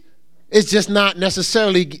exchange. It's just not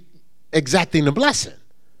necessarily exacting the blessing.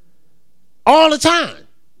 All the time,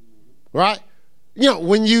 right?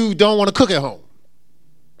 When you don't want to cook at home,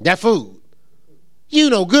 that food,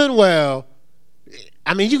 good and well,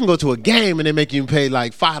 you can go to a game and they make you pay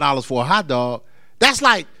like $5 for a hot dog. That's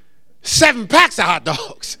like 7 packs of hot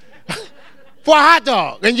dogs for a hot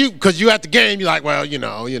dog. And because you at the game, you're like, well,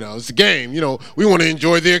 it's a game. We want to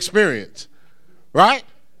enjoy the experience, right?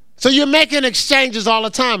 So you're making exchanges all the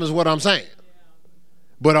time is what I'm saying.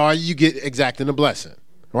 But are you exacting the blessing,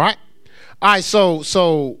 right? All right,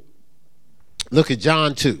 so look at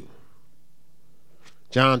John 2.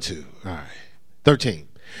 John 2, all right, 13.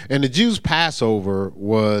 And the Jews' Passover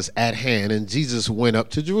was at hand, and Jesus went up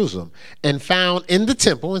to Jerusalem and found in the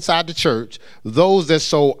temple inside the church those that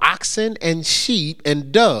sold oxen and sheep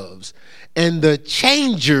and doves and the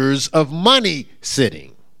changers of money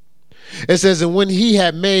sitting. It says, and when he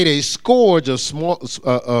had made a scourge of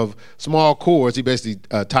small cords, he basically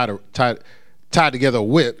tied together a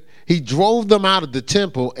whip. He drove them out of the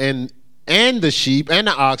temple and the sheep and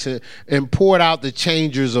the oxen and poured out the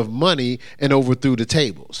changers of money and overthrew the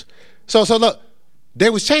tables. So look, they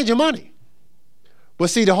was changing money. But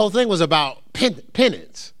see, the whole thing was about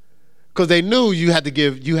penance, because they knew you had to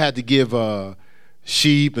give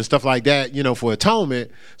sheep and stuff like that, for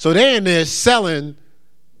atonement. So they're in there selling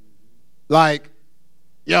like,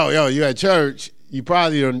 yo, you at church, you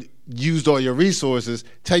probably done used all your resources.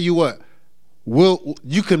 Tell you what,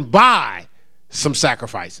 you can buy some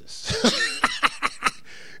sacrifices,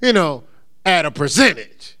 at a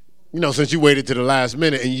percentage, since you waited to the last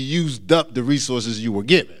minute and you used up the resources you were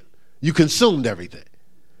given. You consumed everything.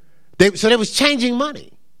 So they was changing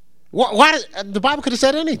money. Why the Bible could have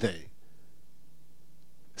said anything.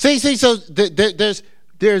 See, so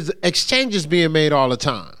there's exchanges being made all the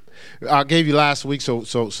time. I gave you last week, so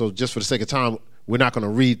just for the sake of time, we're not going to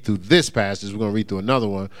read through this passage. We're going to read through another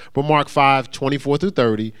one. But Mark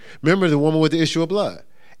 5:24-30, remember the woman with the issue of blood.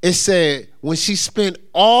 It said when she spent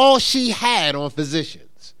all she had on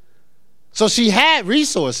physicians. So she had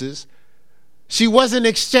resources. She wasn't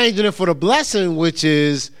exchanging it for the blessing, which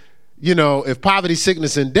is, if poverty,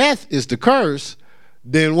 sickness, and death is the curse,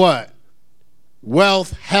 then what?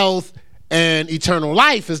 Wealth, health, and eternal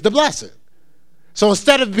life is the blessing. So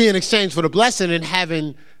instead of being exchanged for the blessing and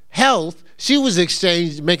having health, she was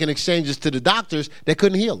making exchanges to the doctors that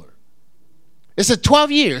couldn't heal her. It said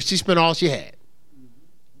 12 years she spent all she had.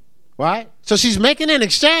 Right? So she's making an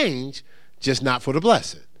exchange, just not for the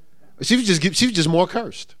blessing. She was just more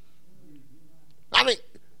cursed.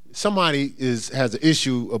 Somebody has an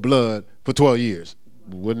issue of blood for 12 years.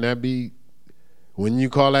 Wouldn't you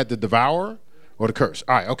call that the devourer or the curse?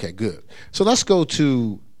 All right, okay, good. So let's go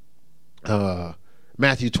to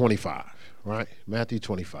Matthew 25, right? Matthew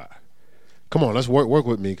 25. Come on, let's work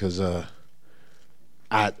with me, because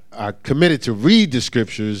I committed to read the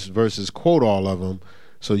scriptures versus quote all of them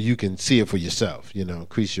so you can see it for yourself.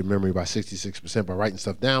 Increase your memory by 66% by writing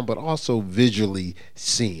stuff down, but also visually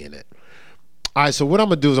seeing it. All right, so what I'm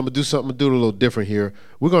going to do is I'm going to do it a little different here.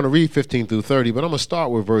 We're going to read 15-30, but I'm going to start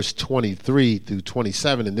with verse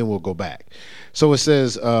 23-27, and then we'll go back. So it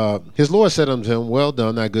says, his Lord said unto him, well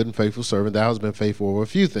done, thy good and faithful servant. Thou hast been faithful over a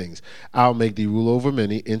few things. I'll make thee rule over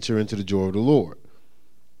many. Enter into the joy of the Lord.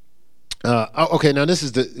 Okay, now this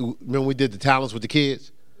is remember we did the talents with the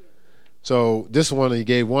kids? So this one, he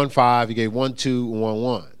gave 1 5, he gave 1 2, and 1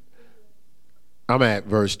 1. I'm at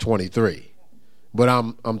verse 23. But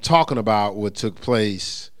I'm talking about what took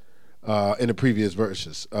place in the previous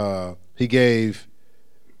verses. He gave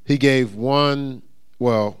one.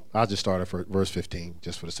 Well, I'll just start at verse 15,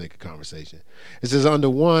 just for the sake of conversation. It says,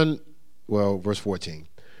 verse 14.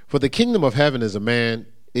 For the kingdom of heaven is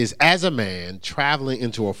as a man traveling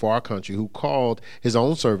into a far country, who called his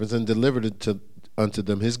own servants and delivered unto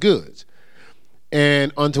them his goods.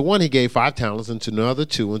 And unto one he gave 5 talents, and to another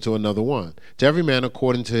 2, and to another 1, to every man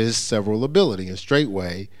according to his several ability. And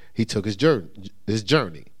straightway he took his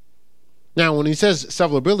journey. Now, when he says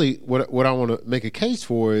severability, what I want to make a case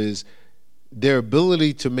for is their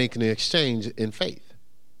ability to make an exchange in faith,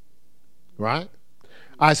 right?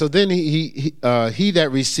 All right, so then he that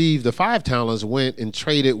received the 5 talents went and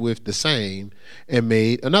traded with the same and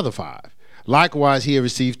made another 5. Likewise, he had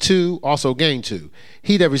received 2, also gained 2.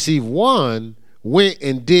 He that received 1 went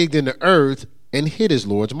and digged in the earth and hid his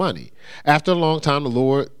Lord's money. After a long time, the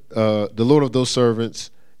Lord of those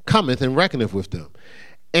servants cometh and reckoneth with them.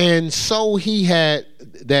 And so he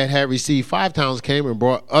that had received 5 talents came and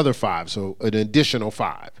brought other 5, so an additional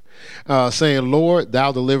 5, saying, Lord,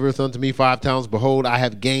 thou deliverest unto me 5 talents. Behold, I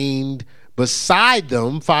have gained beside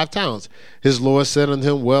them 5 talents. His Lord said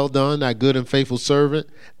unto him, well done, thy good and faithful servant.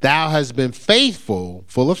 Thou hast been faithful,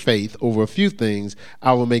 full of faith, over a few things.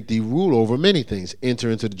 I will make thee rule over many things. Enter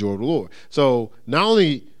into the joy of the Lord. So not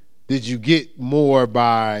only did you get more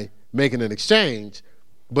by making an exchange,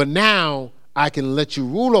 but now I can let you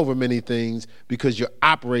rule over many things because you're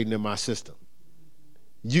operating in my system.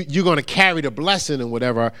 You're going to carry the blessing in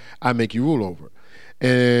whatever I make you rule over.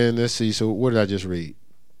 And let's see, so what did I just read?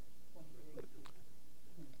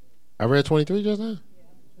 I read 23 just now?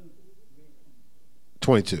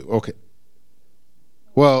 22, okay.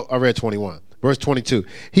 Well, I read 21. Verse 22,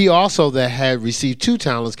 he also that had received 2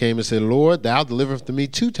 talents came and said, Lord, thou deliverest to me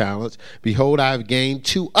 2 talents. Behold, I have gained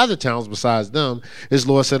 2 other talents besides them. His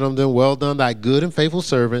Lord said unto them, well done, thy good and faithful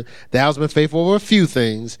servant. Thou hast been faithful over a few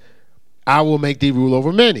things. I will make thee rule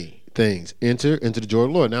over many things. Enter into the joy of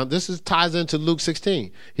the Lord. Now, this ties into Luke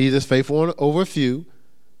 16. He that's faithful over a few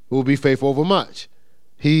will be faithful over much.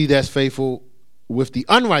 He that's faithful with the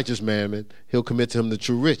unrighteous mammon, he'll commit to him the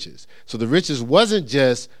true riches. So the riches wasn't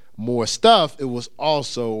just more stuff, it was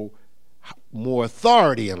also more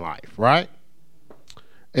authority in life, right?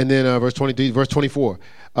 And then verse 23, verse 24,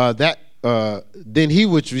 then he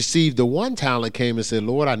which received the 1 talent came and said,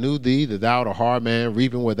 Lord, I knew thee, that thou art a hard man,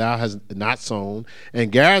 reaping where thou hast not sown,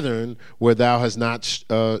 and gathering where thou hast not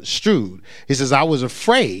strewed. He says, I was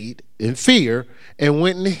afraid in fear, and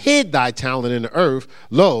went and hid thy talent in the earth.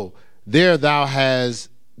 Lo, there thou hast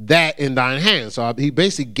that in thine hand. So he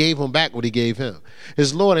basically gave him back what he gave him.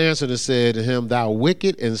 His Lord answered and said to him, thou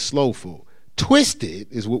wicked and slothful. Twisted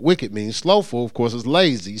is what wicked means. Slothful, of course, is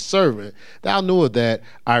lazy, servant. Thou knewest that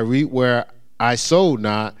I reap where I sowed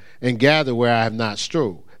not, and gather where I have not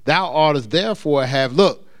strewed. Thou oughtest therefore have,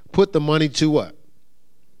 put the money to what?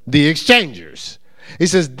 The exchangers. He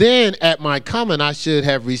says, then at my coming I should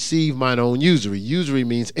have received mine own usury. Usury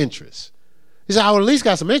means interest. He said, I would at least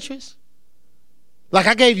got some interest. Like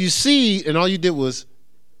I gave you seed and all you did was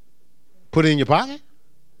put it in your pocket.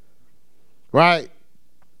 Right?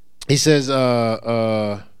 He says,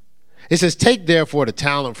 take therefore the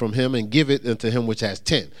talent from him and give it unto him which has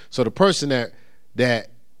 10. So the person that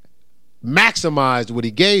maximized what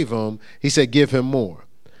he gave him, he said, give him more.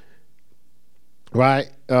 Right?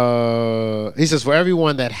 He says, for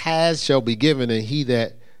everyone that has shall be given,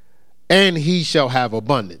 and he shall have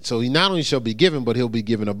abundance. So he not only shall be given, but he'll be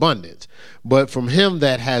given abundance. But from him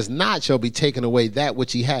that has not shall be taken away that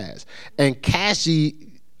which he has. And cast ye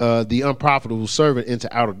the unprofitable servant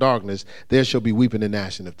into outer darkness, there shall be weeping and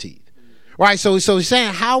gnashing of teeth. Right? So he's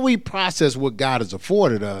saying how we process what God has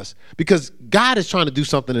afforded us, because God is trying to do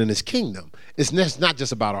something in his kingdom. It's not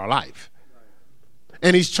just about our life.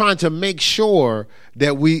 And he's trying to make sure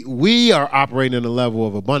that we are operating in a level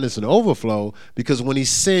of abundance and overflow, because when he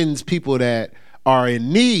sends people that are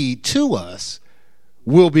in need to us,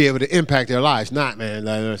 we'll be able to impact their lives. Not, man,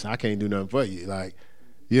 I can't do nothing for you.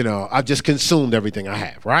 I've just consumed everything I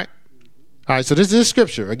have, right? All right, so this is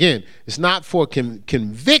scripture. Again, it's not for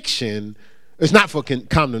conviction. It's not for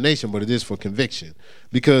condemnation, but it is for conviction,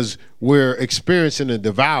 because we're experiencing a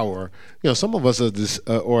devourer. Some of us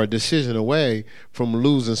are a decision away from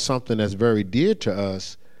losing something that's very dear to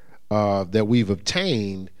us that we've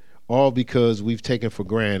obtained, all because we've taken for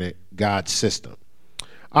granted God's system.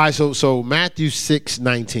 All right, so Matthew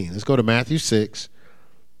 6:19. Let's go to Matthew 6,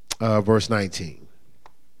 verse 19.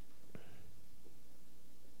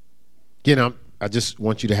 Again, I just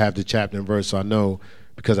want you to have the chapter and verse, so I know,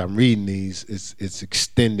 because I'm reading these, it's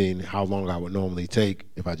extending how long I would normally take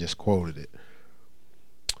if I just quoted it.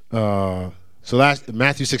 So that's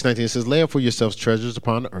Matthew 6:19. It says, lay up for yourselves treasures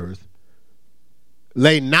upon the earth.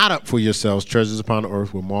 Lay not up for yourselves treasures upon the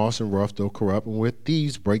earth, where moss and rust do corrupt, and where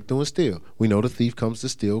thieves break through and steal. We know the thief comes to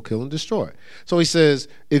steal, kill, and destroy. So he says,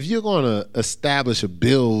 if you're going to establish or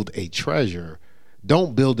build a treasure,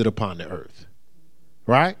 don't build it upon the earth.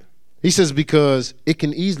 Right? He says, because it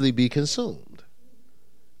can easily be consumed.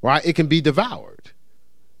 Right? It can be devoured.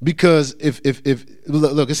 Because if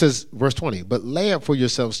look, it says verse 20, but lay up for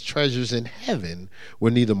yourselves treasures in heaven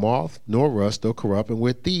where neither moth nor rust nor corrupt and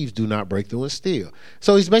where thieves do not break through and steal.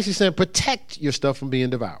 So he's basically saying protect your stuff from being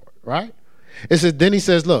devoured, right? It says, then he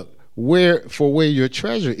says, look, where your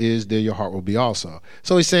treasure is, there your heart will be also.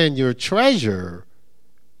 So he's saying your treasure,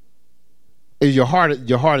 your heart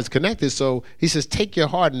is connected. So he says, take your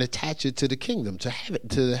heart and attach it to the kingdom, to heaven,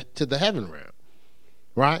 to the heaven realm.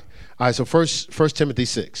 Right? All right, so first Timothy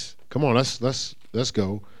 6. Come on, let's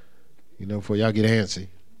go. Before y'all get antsy.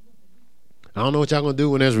 I don't know what y'all gonna do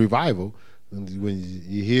when there's revival. When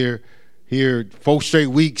you hear 4 straight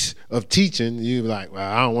weeks of teaching, you're like,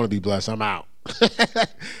 well, I don't want to be blessed, I'm out.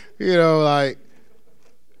 But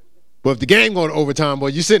if the game going to overtime, boy,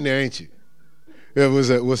 you sitting there, ain't you?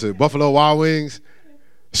 What's it, Buffalo Wild Wings?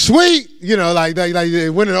 Sweet! Like they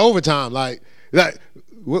winning overtime. Like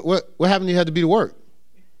what happened you had to be to work?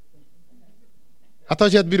 I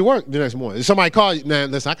thought you had to be to work the next morning. If somebody called you,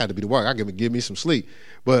 man, listen, I got to be to work. I got to give me some sleep.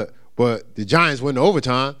 But the Giants went to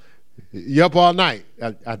overtime. You up all night.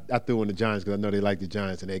 I threw in the Giants because I know they like the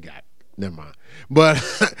Giants and they got it. Never mind. But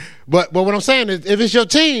what I'm saying is, if it's your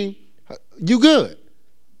team, you good.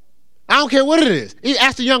 I don't care what it is.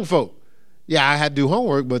 Ask the young folk. Yeah, I had to do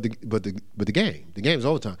homework, but the game's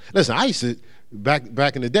overtime. Listen, I used to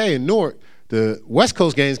back in the day in Newark, the West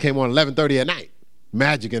Coast games came on 11:30 at night.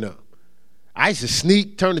 Magic and up. I used to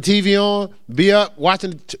sneak, turn the TV on, be up,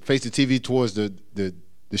 watching, face the TV towards the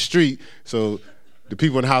street, so the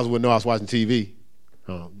people in the house wouldn't know I was watching TV.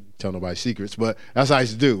 I don't tell nobody secrets, but that's what I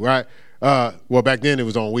used to do, right? Well, back then it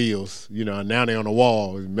was on wheels, now they're on the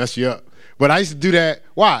wall, it mess you up. But I used to do that.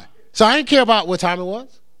 Why? So I didn't care about what time it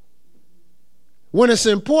was. When it's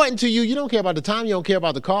important to you, you don't care about the time, you don't care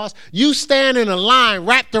about the cost. You stand in a line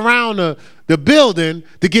wrapped around the building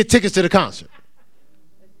to get tickets to the concert.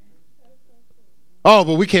 Oh,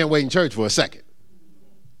 but we can't wait in church for a second.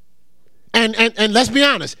 And let's be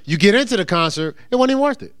honest, you get into the concert, it wasn't even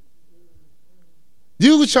worth it.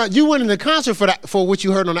 You went in the concert for what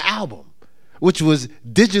you heard on the album, which was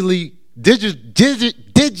digitally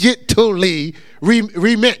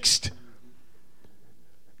remixed.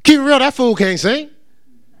 Keep it real, that fool can't sing.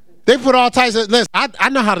 They put all types of, listen, I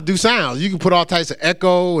know how to do sounds. You can put all types of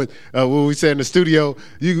echo and what we said in the studio.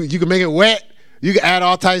 You can make it wet. You can add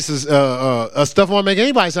all types of stuff on, make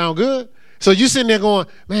anybody sound good. So you sitting there going,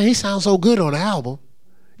 man, he sounds so good on the album.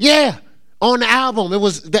 Yeah, on the album. It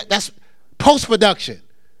was that's post-production.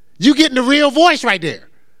 You getting the real voice right there.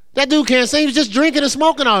 That dude can't sing. He was just drinking and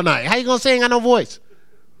smoking all night. How you going to say he ain't got no voice?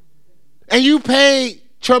 And you pay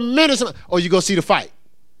tremendous amount. Or you go see the fight.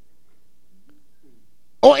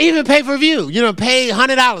 Or even pay per view. Pay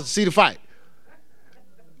 $100 to see the fight.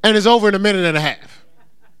 And it's over in a minute and a half.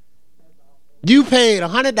 You paid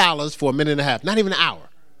 $100 for a minute and a half, not even an hour.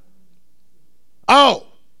 Oh,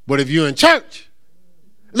 but if you're in church,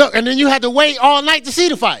 look, and then you had to wait all night to see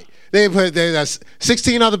the fight. There's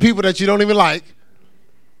 16 other people that you don't even like.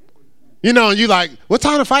 And you like, what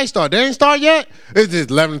time the fight start? They ain't start yet? It's just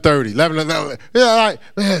 11:30, 11. Yeah, like,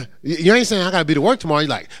 man, you ain't saying I got to be to work tomorrow. You're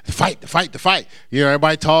like, the fight.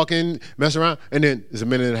 Everybody talking, messing around, and then it's a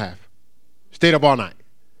minute and a half. Stayed up all night.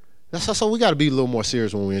 So we got to be a little more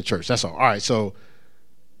serious when we're in church. That's all. All right, so,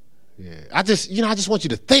 yeah. I just want you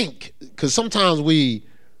to think, because sometimes we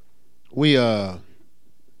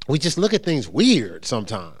just look at things weird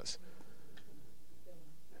sometimes.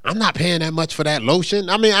 I'm not paying that much for that lotion.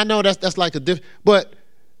 I mean, I know that's like but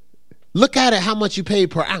look at it, how much you pay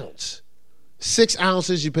per ounce. 6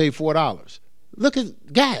 ounces, you pay $4. Look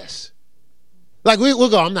at gas. Like we'll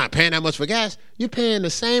go, I'm not paying that much for gas. You're paying the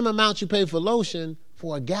same amount you pay for lotion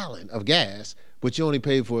for a gallon of gas, but you only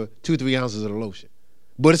pay for 2-3 ounces of the lotion.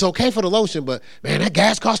 But it's okay for the lotion, but man, that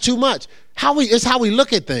gas costs too much. It's how we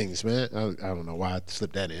look at things, man. I don't know why I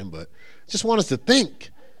slipped that in, but just want us to think.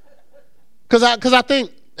 Because I think,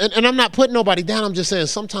 and I'm not putting nobody down, I'm just saying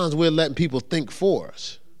sometimes we're letting people think for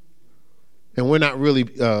us. And we're not really,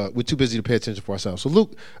 we're too busy to pay attention for ourselves. So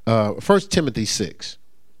Luke, 1 Timothy 6,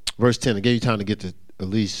 verse 10, I gave you time to get to at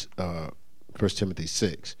least 1 Timothy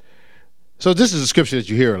 6. So this is a scripture that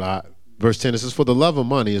you hear a lot. Verse 10, it says, for the love of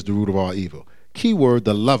money is the root of all evil. Key word,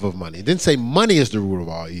 the love of money. It didn't say money is the root of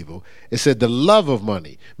all evil. It said the love of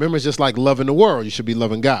money. Remember, it's just like loving the world. You should be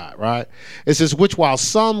loving God, right? It says, which while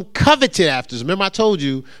some coveted after. Remember I told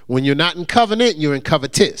you, when you're not in covenant, you're in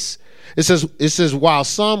covetous. It says, while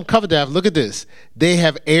some coveted after, look at this. They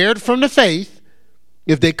have erred from the faith.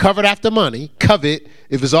 If they covered after money, covet,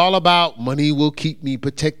 if it's all about money will keep me,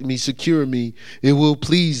 protect me, secure me, it will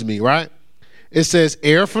please me, right? It says,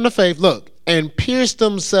 err from the faith, look, and pierce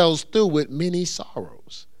themselves through with many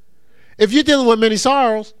sorrows. If you're dealing with many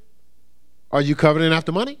sorrows, are you coveting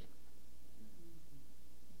after money?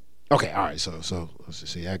 Okay, all right, so let's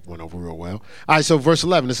just see, that went over real well. All right, so verse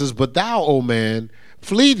 11, it says, but thou, O man,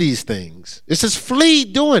 flee these things. It says, flee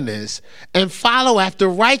doing this and follow after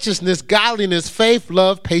righteousness, godliness, faith,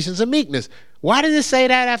 love, patience, and meekness. Why did it say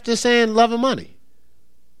that after saying love and money?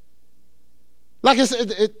 Like it's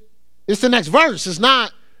the next verse. It's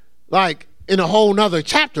not like in a whole nother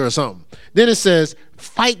chapter or something. Then it says,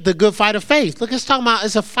 fight the good fight of faith. Look, it's talking about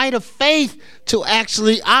it's a fight of faith to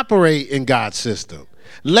actually operate in God's system.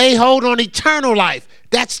 Lay hold on eternal life.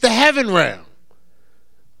 That's the heaven realm.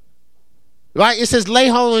 Right? It says, lay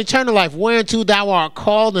hold on eternal life, whereunto thou art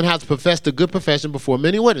called and hast professed a good profession before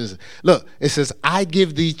many witnesses. Look, it says, I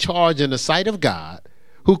give thee charge in the sight of God,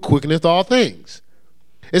 who quickeneth all things.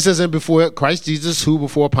 It says, and before Christ Jesus, who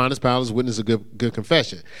before Pontius Pilate witnessed a good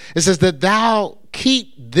confession. It says that thou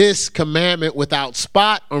keep this commandment without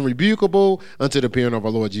spot, unrebukable, unto the appearing of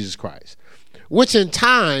our Lord Jesus Christ, which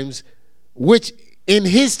in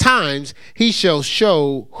his times he shall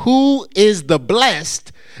show who is the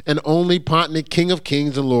blessed and only potentate King of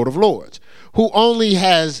kings and Lord of lords, who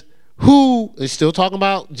is still talking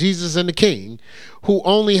about Jesus and the King, who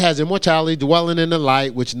only has immortality, dwelling in the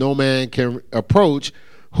light, which no man can approach,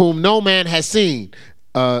 whom no man has seen,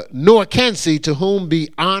 nor can see, to whom be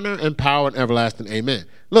honor and power and everlasting. Amen.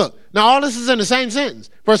 Look, now all this is in the same sentence.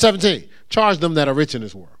 Verse 17, charge them that are rich in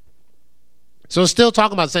this world. So it's still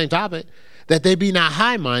talking about the same topic, that they be not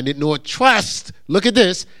high-minded, nor trust, look at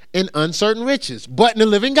this, in uncertain riches, but in the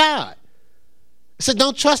living God. It said,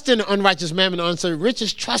 don't trust in the unrighteous mammon and uncertain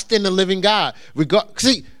riches, trust in the living God.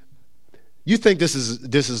 See, you think this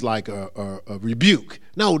is like a rebuke.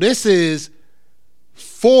 No, this is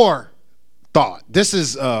forethought. This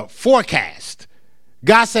is forecast.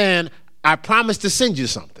 God saying, I promise to send you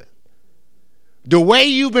something. The way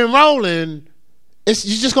you've been rolling, you're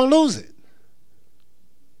just going to lose it.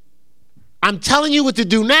 I'm telling you what to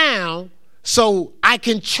do now so I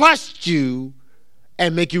can trust you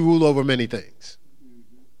and make you rule over many things.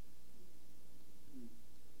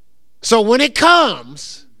 So when it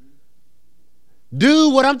comes, do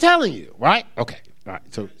what I'm telling you, right? Okay. All right.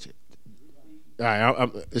 So, all right.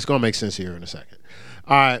 It's going to make sense here in a second.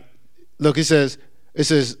 All right. Look, it says,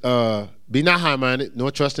 be not high-minded, nor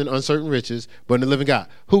trust in uncertain riches, but in the living God,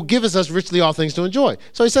 who giveth us richly all things to enjoy.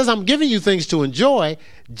 So he says, I'm giving you things to enjoy,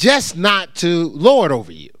 just not to lord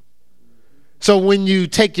over you. So when you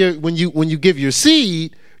when you give your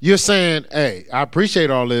seed, you're saying, hey, I appreciate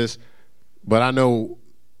all this, but I know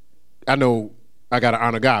I got to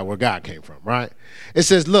honor God where God came from, right? It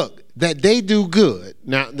says, look, that they do good.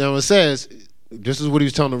 Now it says, this is what he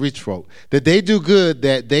was telling the rich folk, that they do good,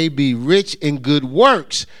 that they be rich in good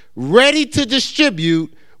works, ready to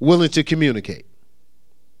distribute, willing to communicate.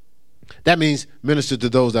 That means minister to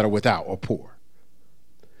those that are without or poor.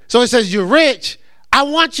 So it says, you're rich. I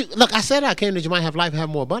want you. Look, I said I came that you might have life and have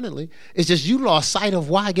more abundantly. It's just you lost sight of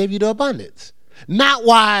why I gave you the abundance. Not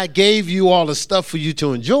why I gave you all the stuff for you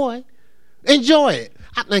to enjoy. Enjoy it.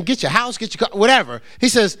 Get your house, get your car, whatever. He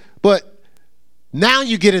says, but now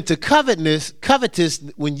you get into covetous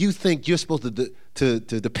when you think you're supposed to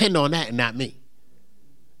depend on that and not me.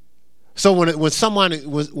 So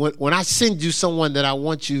when I send you someone that I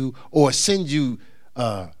want you, or send you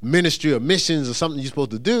ministry or missions or something you're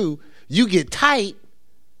supposed to do, you get tight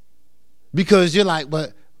because you're like,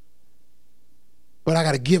 but I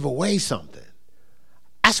got to give away something.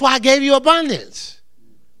 That's why I gave you abundance.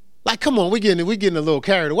 Like, come on, we're getting a little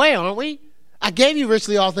carried away, aren't we? I gave you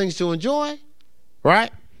richly all things to enjoy.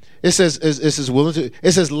 Right? It says willing to.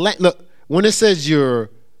 It says, look, when it says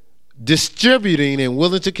you're distributing and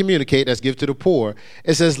willing to communicate, that's give to the poor,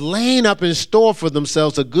 it says laying up in store for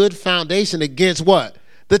themselves a good foundation against what?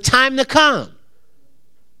 The time to come.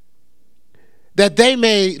 That they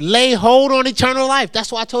may lay hold on eternal life.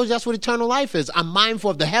 That's why I told you that's what eternal life is. I'm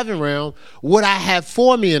mindful of the heaven realm, what I have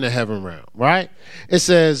for me in the heaven realm, right? It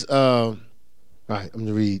says, all right, I'm going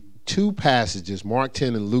to read two passages, Mark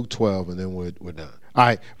 10 and Luke 12, and then we're done. All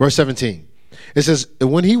right, verse 17. It says,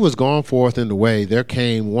 when he was gone forth in the way, there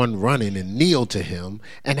came one running and kneeled to him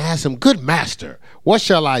and asked him, good master, what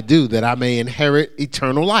shall I do that I may inherit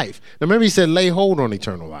eternal life? Now remember, he said, lay hold on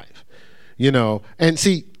eternal life. You know, and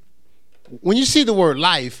see, when you see the word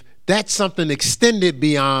life, that's something extended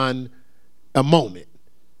beyond a moment.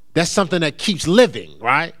 That's something that keeps living,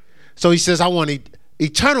 right? So he says, I want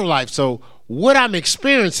eternal life. So what I'm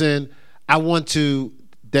experiencing,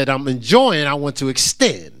 that I'm enjoying, I want to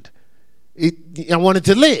extend. I want it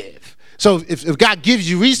to live. So if God gives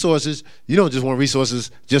you resources, you don't just want resources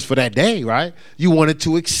just for that day, right? You want it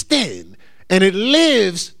to extend. and it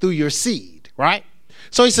lives through your seed, right?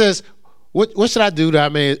 So he says, what should I do that I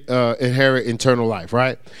may inherit eternal life,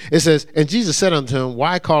 right? It says, and Jesus said unto him,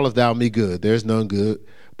 why callest thou me good? There is none good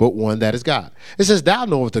but one, that is God. It says, thou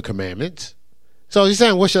knowest the commandments. So he's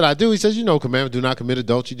saying, what should I do? He says, you know commandments, do not commit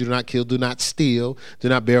adultery, do not kill, do not steal, do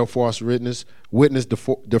not bear false witness,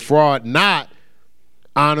 defraud not,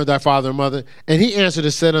 honor thy father and mother. And he answered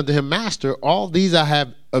and said unto him, Master, all these I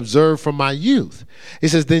have observed from my youth. He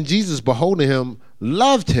says, then Jesus, beholding him,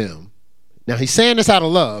 loved him. Now he's saying this out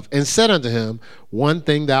of love, and said unto him, one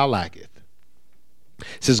thing thou lackest. He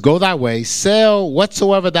says, go thy way, sell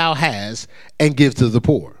whatsoever thou hast, and give to the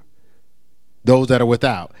poor, those that are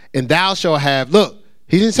without. And thou shalt have, look,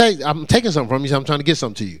 he didn't say, I'm taking something from you, so I'm trying to get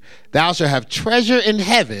something to you. Thou shalt have treasure in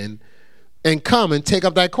heaven, and come and take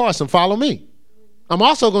up thy cross and follow me. I'm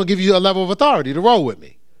also going to give you a level of authority to roll with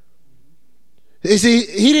me. You see,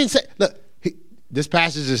 he didn't say, look, this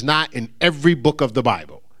passage is not in every book of the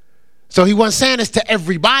Bible. So he wasn't saying this to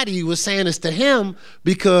everybody. He was saying this to him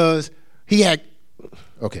because he had,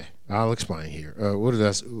 okay, I'll explain here. What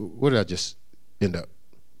did I just end up?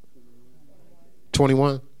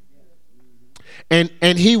 21?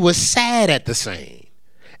 And he was sad at the same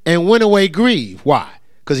and went away grieved. Why?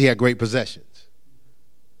 Because he had great possessions.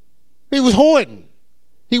 He was hoarding.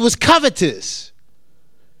 He was covetous.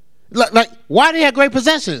 Like, why did he have great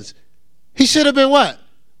possessions? He should have been what?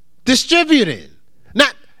 Distributing.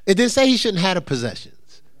 It didn't say he shouldn't have the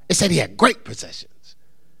possessions. It said he had great possessions.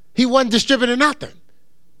 He wasn't distributing nothing.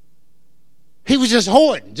 He was just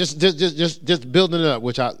hoarding, just building it up,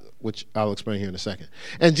 which I'll explain here in a second.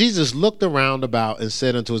 And Jesus looked around about and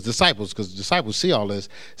said unto his disciples, because the disciples see all this,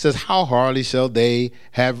 says, how hardly shall they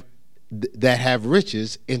have that have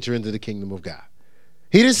riches enter into the kingdom of God?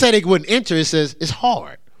 He didn't say they wouldn't enter. It says it's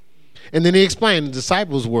hard. And then he explained the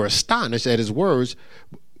disciples were astonished at his words,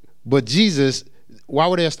 but Jesus, why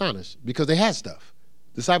were they astonished? Because they had stuff.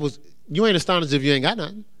 Disciples, you ain't astonished if you ain't got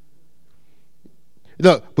nothing.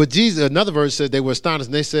 Look, but Jesus, another verse said they were astonished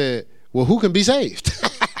and they said, well, who can be saved?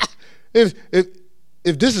 if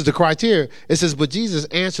this is the criteria, it says, but Jesus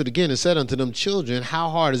answered again and said unto them, children, how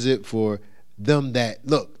hard is it for them that,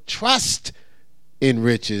 look, trust in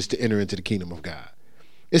riches to enter into the kingdom of God?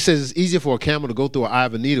 It says it's easier for a camel to go through an eye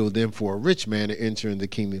of a needle than for a rich man to enter in the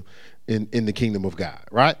kingdom, in the kingdom of God,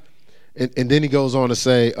 right? And then he goes on to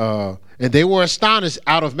say, and they were astonished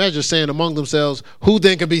out of measure, saying among themselves, who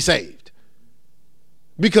then can be saved?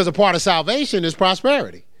 Because a part of salvation is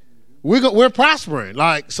prosperity. We're prospering.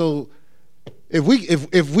 Like, so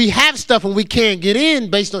if we have stuff and we can't get in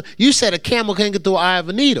based on, you said a camel can't get through an eye of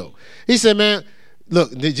a needle. He said, man,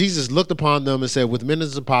 look, Jesus looked upon them and said, with men it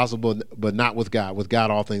is impossible, but not with God. With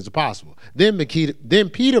God all things are possible. Then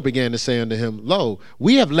Peter began to say unto him, lo,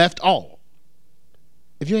 we have left all.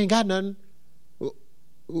 If you ain't got nothing,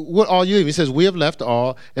 what all you? He says, we have left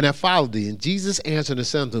all and have followed thee. And Jesus answered and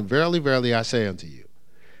said unto him, verily, verily, I say unto you,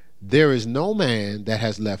 there is no man that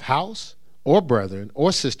has left house or brethren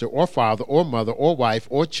or sister or father or mother or wife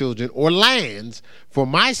or children or lands for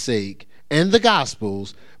my sake and the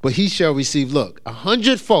gospel's, but he shall receive, look,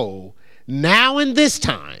 100-fold now in this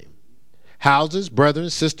time, houses,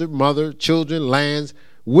 brethren, sister, mother, children, lands,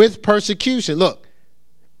 with persecution. Look,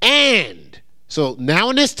 and so now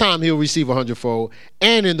in this time he'll receive 100-fold,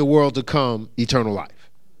 and in the world to come, eternal life.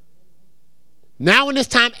 Now in this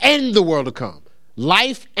time and the world to come,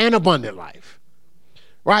 life and abundant life,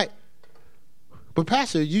 right? But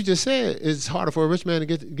Pastor, you just said it's harder for a rich man to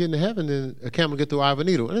get into heaven than a camel to get through the eye of a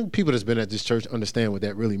needle. And people that's been at this church understand what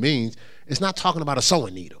that really means. It's not talking about a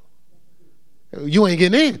sewing needle. You ain't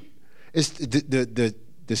getting in. It's the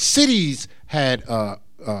cities had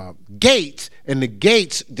gates, and the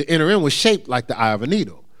gates to enter in was shaped like the eye of a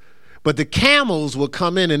needle. But the camels would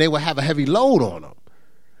come in and they would have a heavy load on them.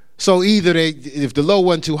 So either if the load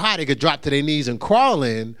wasn't too high, they could drop to their knees and crawl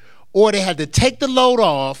in, or they had to take the load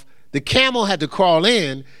off. The camel had to crawl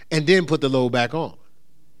in and then put the load back on.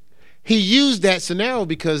 He used that scenario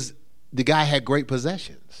because the guy had great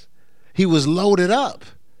possessions. He was loaded up.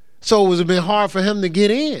 So it would have been hard for him to get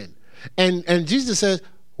in. And Jesus says,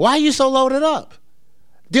 why are you so loaded up?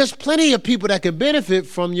 There's plenty of people that can benefit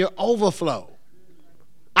from your overflow.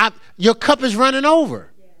 Your cup is running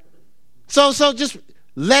over. So just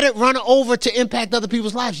let it run over to impact other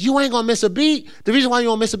people's lives. You ain't going to miss a beat. The reason why you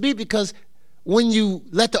won't miss a beat because when you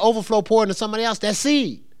let the overflow pour into somebody else, that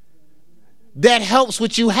seed, that helps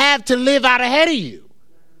what you have to live out ahead of you.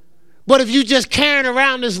 But if you just carrying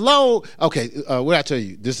around this load, okay, what did I tell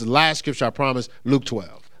you? This is the last scripture I promised, Luke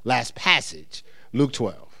 12. Last passage, Luke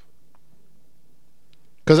 12.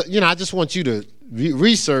 Because, I just want you to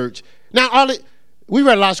research. Now, we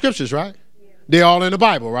read a lot of scriptures, right? Yeah. They're all in the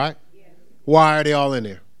Bible, right? Why are they all in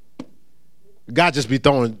there? God just be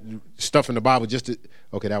throwing stuff in the Bible just to,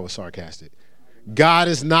 okay, that was sarcastic. God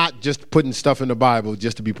is not just putting stuff in the Bible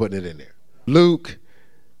just to be putting it in there. Luke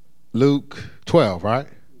 12, right?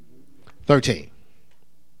 13.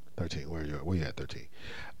 Where you at 13?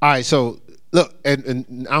 All right, so look,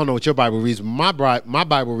 and I don't know what your Bible reads. My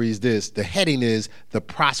Bible reads this. The heading is the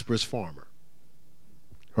prosperous farmer.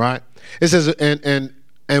 Right? It says,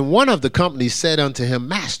 and one of the companies said unto him,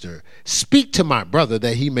 Master, speak to my brother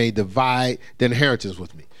that he may divide the inheritance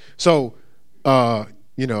with me. So,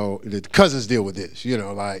 the cousins deal with this,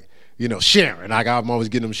 sharing. Like I'm always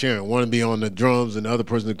getting them sharing. One to be on the drums and the other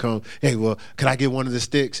person to come, hey, well, could I get one of the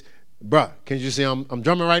sticks? Bruh, can you see I'm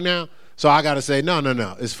drumming right now? So I got to say, no.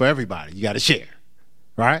 It's for everybody. You got to share.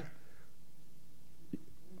 Right?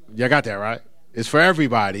 Y'all got that, right? It's for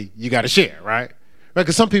everybody. You got to share, right? Right,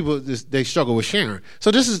 because some people they struggle with sharing.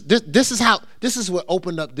 So this is what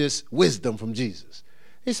opened up this wisdom from Jesus.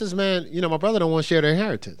 He says, man, my brother don't want to share the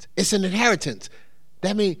inheritance. It's an inheritance.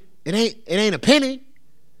 That means it ain't a penny.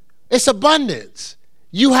 It's abundance.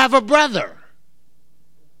 You have a brother.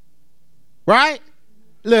 Right?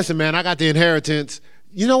 Listen, man, I got the inheritance.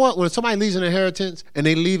 You know what? When somebody leaves an inheritance and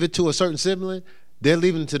they leave it to a certain sibling, they're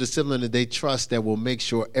leaving it to the sibling that they trust that will make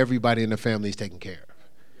sure everybody in the family is taken care of.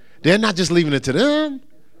 They're not just leaving it to them.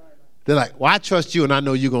 They're like, well, I trust you and I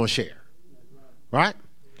know you're going to share. Right?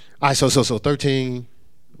 All right, so 13,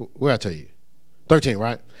 where I tell you? 13,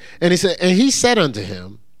 right? And he said unto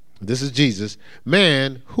him, this is Jesus,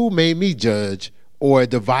 man, who made me judge or a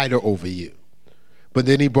divider over you? But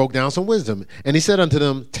then he broke down some wisdom. And he said unto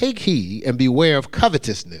them, take heed and beware of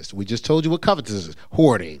covetousness. We just told you what covetousness is.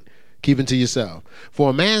 Hoarding, keeping to yourself.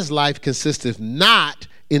 For a man's life consisteth not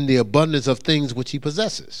in the abundance of things which he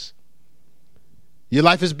possesses. Your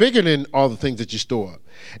life is bigger than all the things that you store up.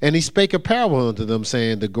 And he spake a parable unto them,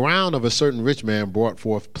 saying, the ground of a certain rich man brought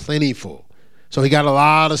forth plentiful. So he got a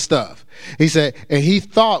lot of stuff. He said, and he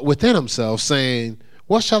thought within himself, saying,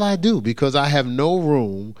 what shall I do? Because I have no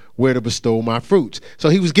room where to bestow my fruits. So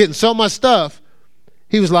he was getting so much stuff,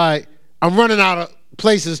 he was like, I'm running out of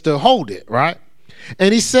places to hold it, right?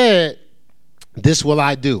 And he said, this will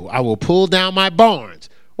I do. I will pull down my barns.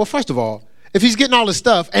 Well, first of all, if he's getting all this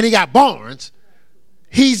stuff and he got barns,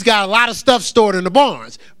 he's got a lot of stuff stored in the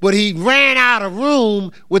barns, but he ran out of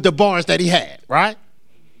room with the barns that he had, right?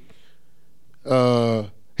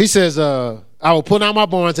 He says, I will pull down my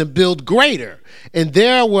barns and build greater, and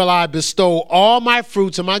there will I bestow all my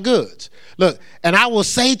fruits and my goods. Look, and I will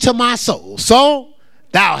say to my soul, soul,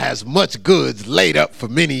 thou hast much goods laid up for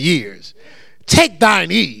many years. Take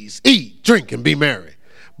thine ease, eat, drink, and be merry.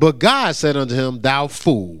 But God said unto him, thou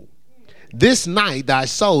fool, this night thy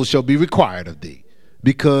soul shall be required of thee,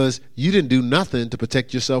 because you didn't do nothing to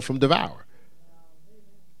protect yourself from devour.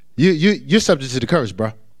 You're subject to the curse,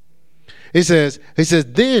 bro. He says,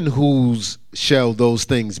 then whose shall those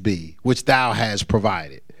things be which thou hast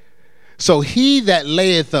provided? So he that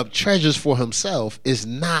layeth up treasures for himself is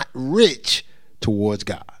not rich towards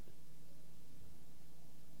God.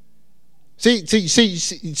 See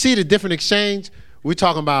the different exchange? We're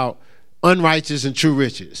talking about unrighteous and true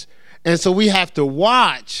riches. And so we have to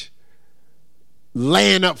watch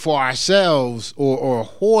laying up for ourselves or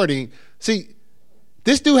hoarding. See,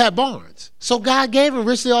 this dude had barns. So God gave him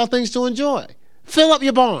richly all things to enjoy. Fill up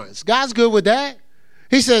your barns. God's good with that.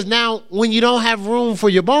 He says, now, when you don't have room for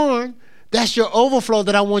your barn, that's your overflow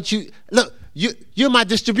that I want you. Look, you're my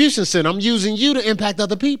distribution center. I'm using you to impact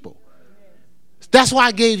other people. That's why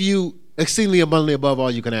I gave you exceedingly abundantly above all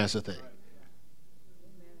you can ask or think.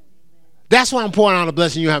 That's why I'm pouring out a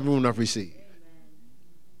blessing you have room enough to receive.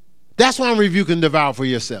 That's why I'm rebuking and devour for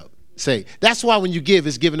yourself. Say, that's why when you give,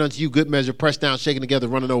 it's given unto you good measure, pressed down, shaken together,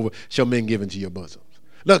 running over, shall men give into your bosoms.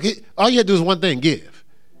 Look, all you have to do is one thing, give.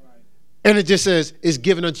 And it just says, it's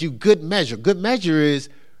given unto you good measure. Good measure is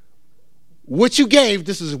what you gave,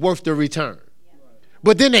 this is worth the return.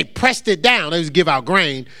 But then they pressed it down. They would give out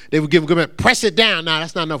grain. They would give them good measure. Press it down. Nah,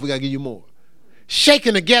 that's not enough. We got to give you more.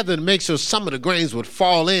 Shaking together to make sure some of the grains would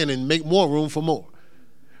fall in and make more room for more.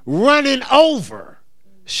 Running over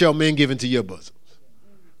shall men give into your bosoms.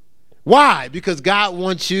 Why? Because God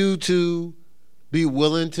wants you to be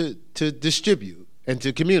willing to distribute and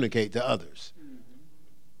to communicate to others.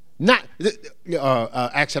 Not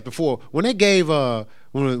Acts chapter 4, when they gave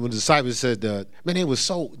when the disciples said man, it was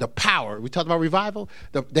so the power. We talked about revival.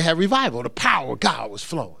 They had revival. The power of God was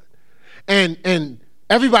flowing, and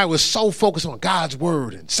everybody was so focused on God's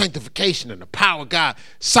word and sanctification and the power of God,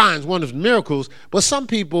 signs, wonders, miracles. But some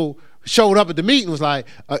people showed up at the meeting, was like,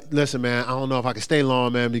 listen, man, I don't know if I can stay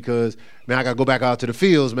long, man, because, man, I got to go back out to the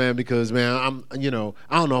fields, man, because, man, I don't know if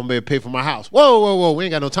I'm going to pay for my house. Whoa, we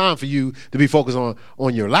ain't got no time for you to be focused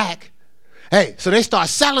on your lack. Hey, so they start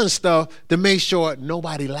selling stuff to make sure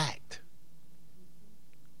nobody lacked.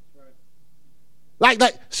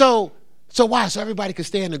 So why? So everybody could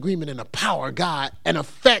stay in agreement in the power of God and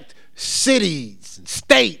affect cities and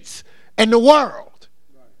states and the world.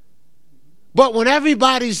 But when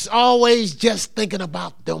everybody's always just thinking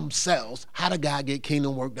about themselves, how does God get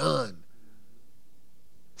kingdom work done?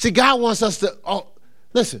 See, God wants us to,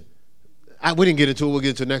 listen, we didn't get into it, we'll get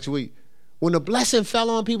into it next week. When the blessing fell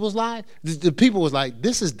on people's lives, the people was like,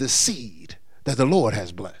 this is the seed that the Lord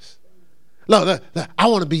has blessed. Look, I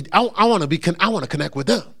want to connect with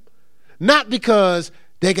them. Not because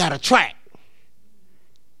they got a track.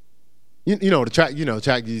 You know the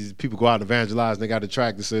track, these people go out and evangelize and they got a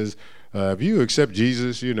track that says, if you accept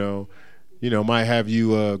Jesus, might have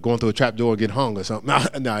you going through a trap door and get hung or something.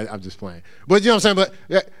 No, I'm just playing. But you know what I'm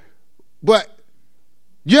saying? But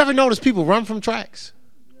you ever notice people run from tracks?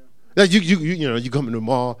 Like you come in the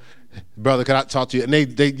mall, brother, can I talk to you? And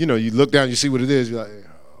they you look down, you see what it is. You're like,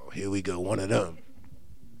 oh, here we go, one of them.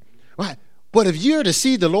 Right. But if you're the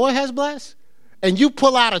seed the Lord has blessed, and you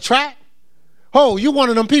pull out a track, you one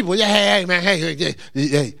of them people. Yeah, hey, man,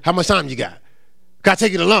 hey, how much time you got? Got to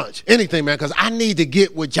take you to lunch, anything, man, because I need to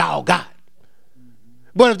get what y'all got.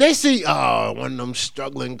 But if they see, one of them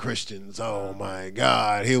struggling Christians, oh my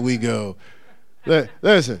God, here we go.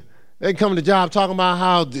 Listen, they come to the job talking about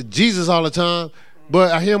how Jesus all the time,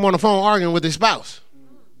 but I hear them on the phone arguing with their spouse.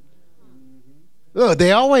 Look,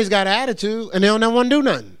 they always got an attitude, and they don't ever want to do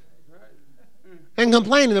nothing. And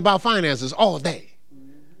complaining about finances all day.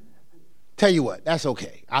 Tell you what, that's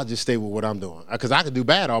okay. I'll just stay with what I'm doing, because I can do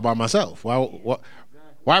bad all by myself.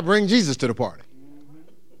 Why bring Jesus to the party?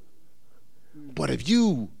 But if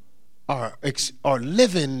you are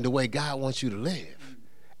living the way God wants you to live,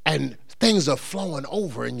 and things are flowing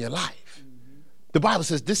over in your life, the Bible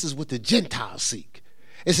says this is what the Gentiles seek.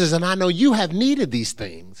 It says, and I know you have needed these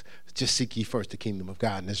things. Just seek ye first the kingdom of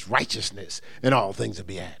God and his righteousness, and all things will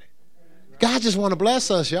be added. God just want to bless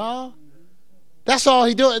us, y'all. That's all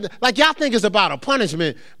he doing. Like, y'all think it's about a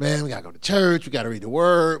punishment. Man, we got to go to church. We got to read the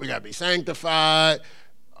word. We got to be sanctified.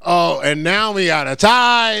 Oh, and now we got to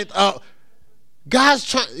tithe. Oh,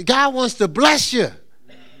 God wants to bless you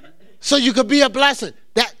so you could be a blessing.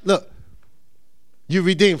 Look, you're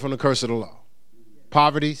redeemed from the curse of the law.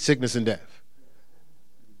 Poverty, sickness, and death.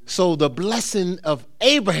 So the blessing of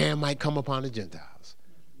Abraham might come upon the Gentiles.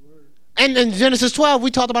 And in Genesis 12,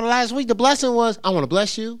 we talked about it last week. The blessing was, I want to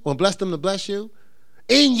bless you. I want to bless them to bless you.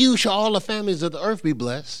 In you shall all the families of the earth be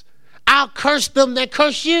blessed. I'll curse them that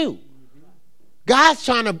curse you. God's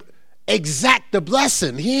trying to exact the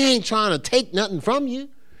blessing. He ain't trying to take nothing from you.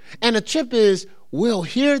 And the trip is, we'll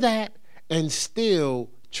hear that and still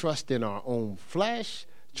trust in our own flesh,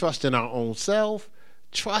 trust in our own self,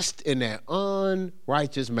 trust in that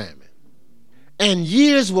unrighteous mammon. And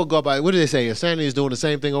years will go by. What do they say? Insanity is doing the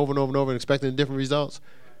same thing over and over and over and expecting different results.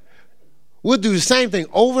 We'll do the same thing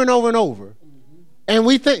over and over and over. And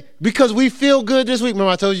we think, because we feel good this week.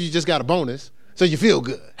 Remember I told you just got a bonus, so you feel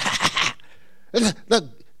good. Look,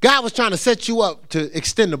 God was trying to set you up to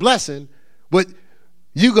extend the blessing, but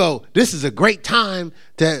you go, this is a great time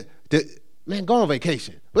to go on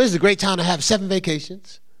vacation. Well, this is a great time to have 7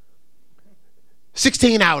 vacations,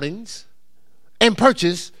 16 outings, and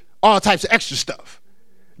purchase all types of extra stuff.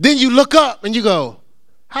 Then you look up and you go,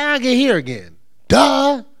 how did I get here again?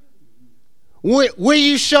 Duh. Where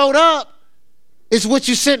you showed up is what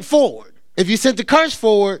you sent forward. If you sent the curse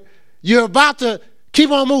forward, you're about to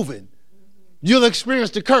keep on moving. You'll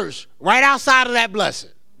experience the curse right outside of that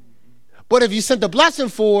blessing. But if you sent the blessing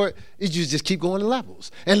forward, you just keep going in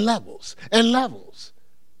levels and levels and levels.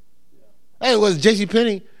 Hey, it was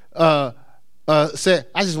JCPenney said,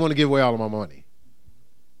 I just want to give away all of my money.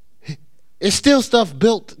 It's still stuff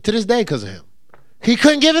built to this day because of him. He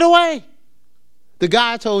couldn't give it away. The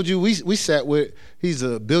guy I told you we sat with, he's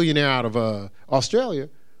a billionaire out of Australia.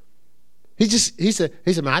 He said,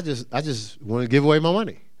 man, I just want to give away my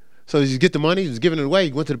money. So he get the money, he was giving it away.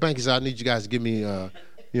 He went to the bank, he said, I need you guys to give me a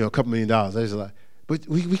couple $1 million. They was like, but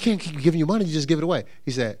we can't keep giving you money, you just give it away. He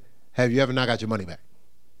said, have you ever not got your money back?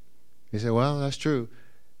 He said, well, that's true.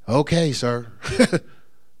 Okay, sir.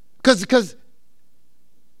 Because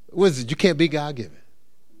what is it? You can't be God-given.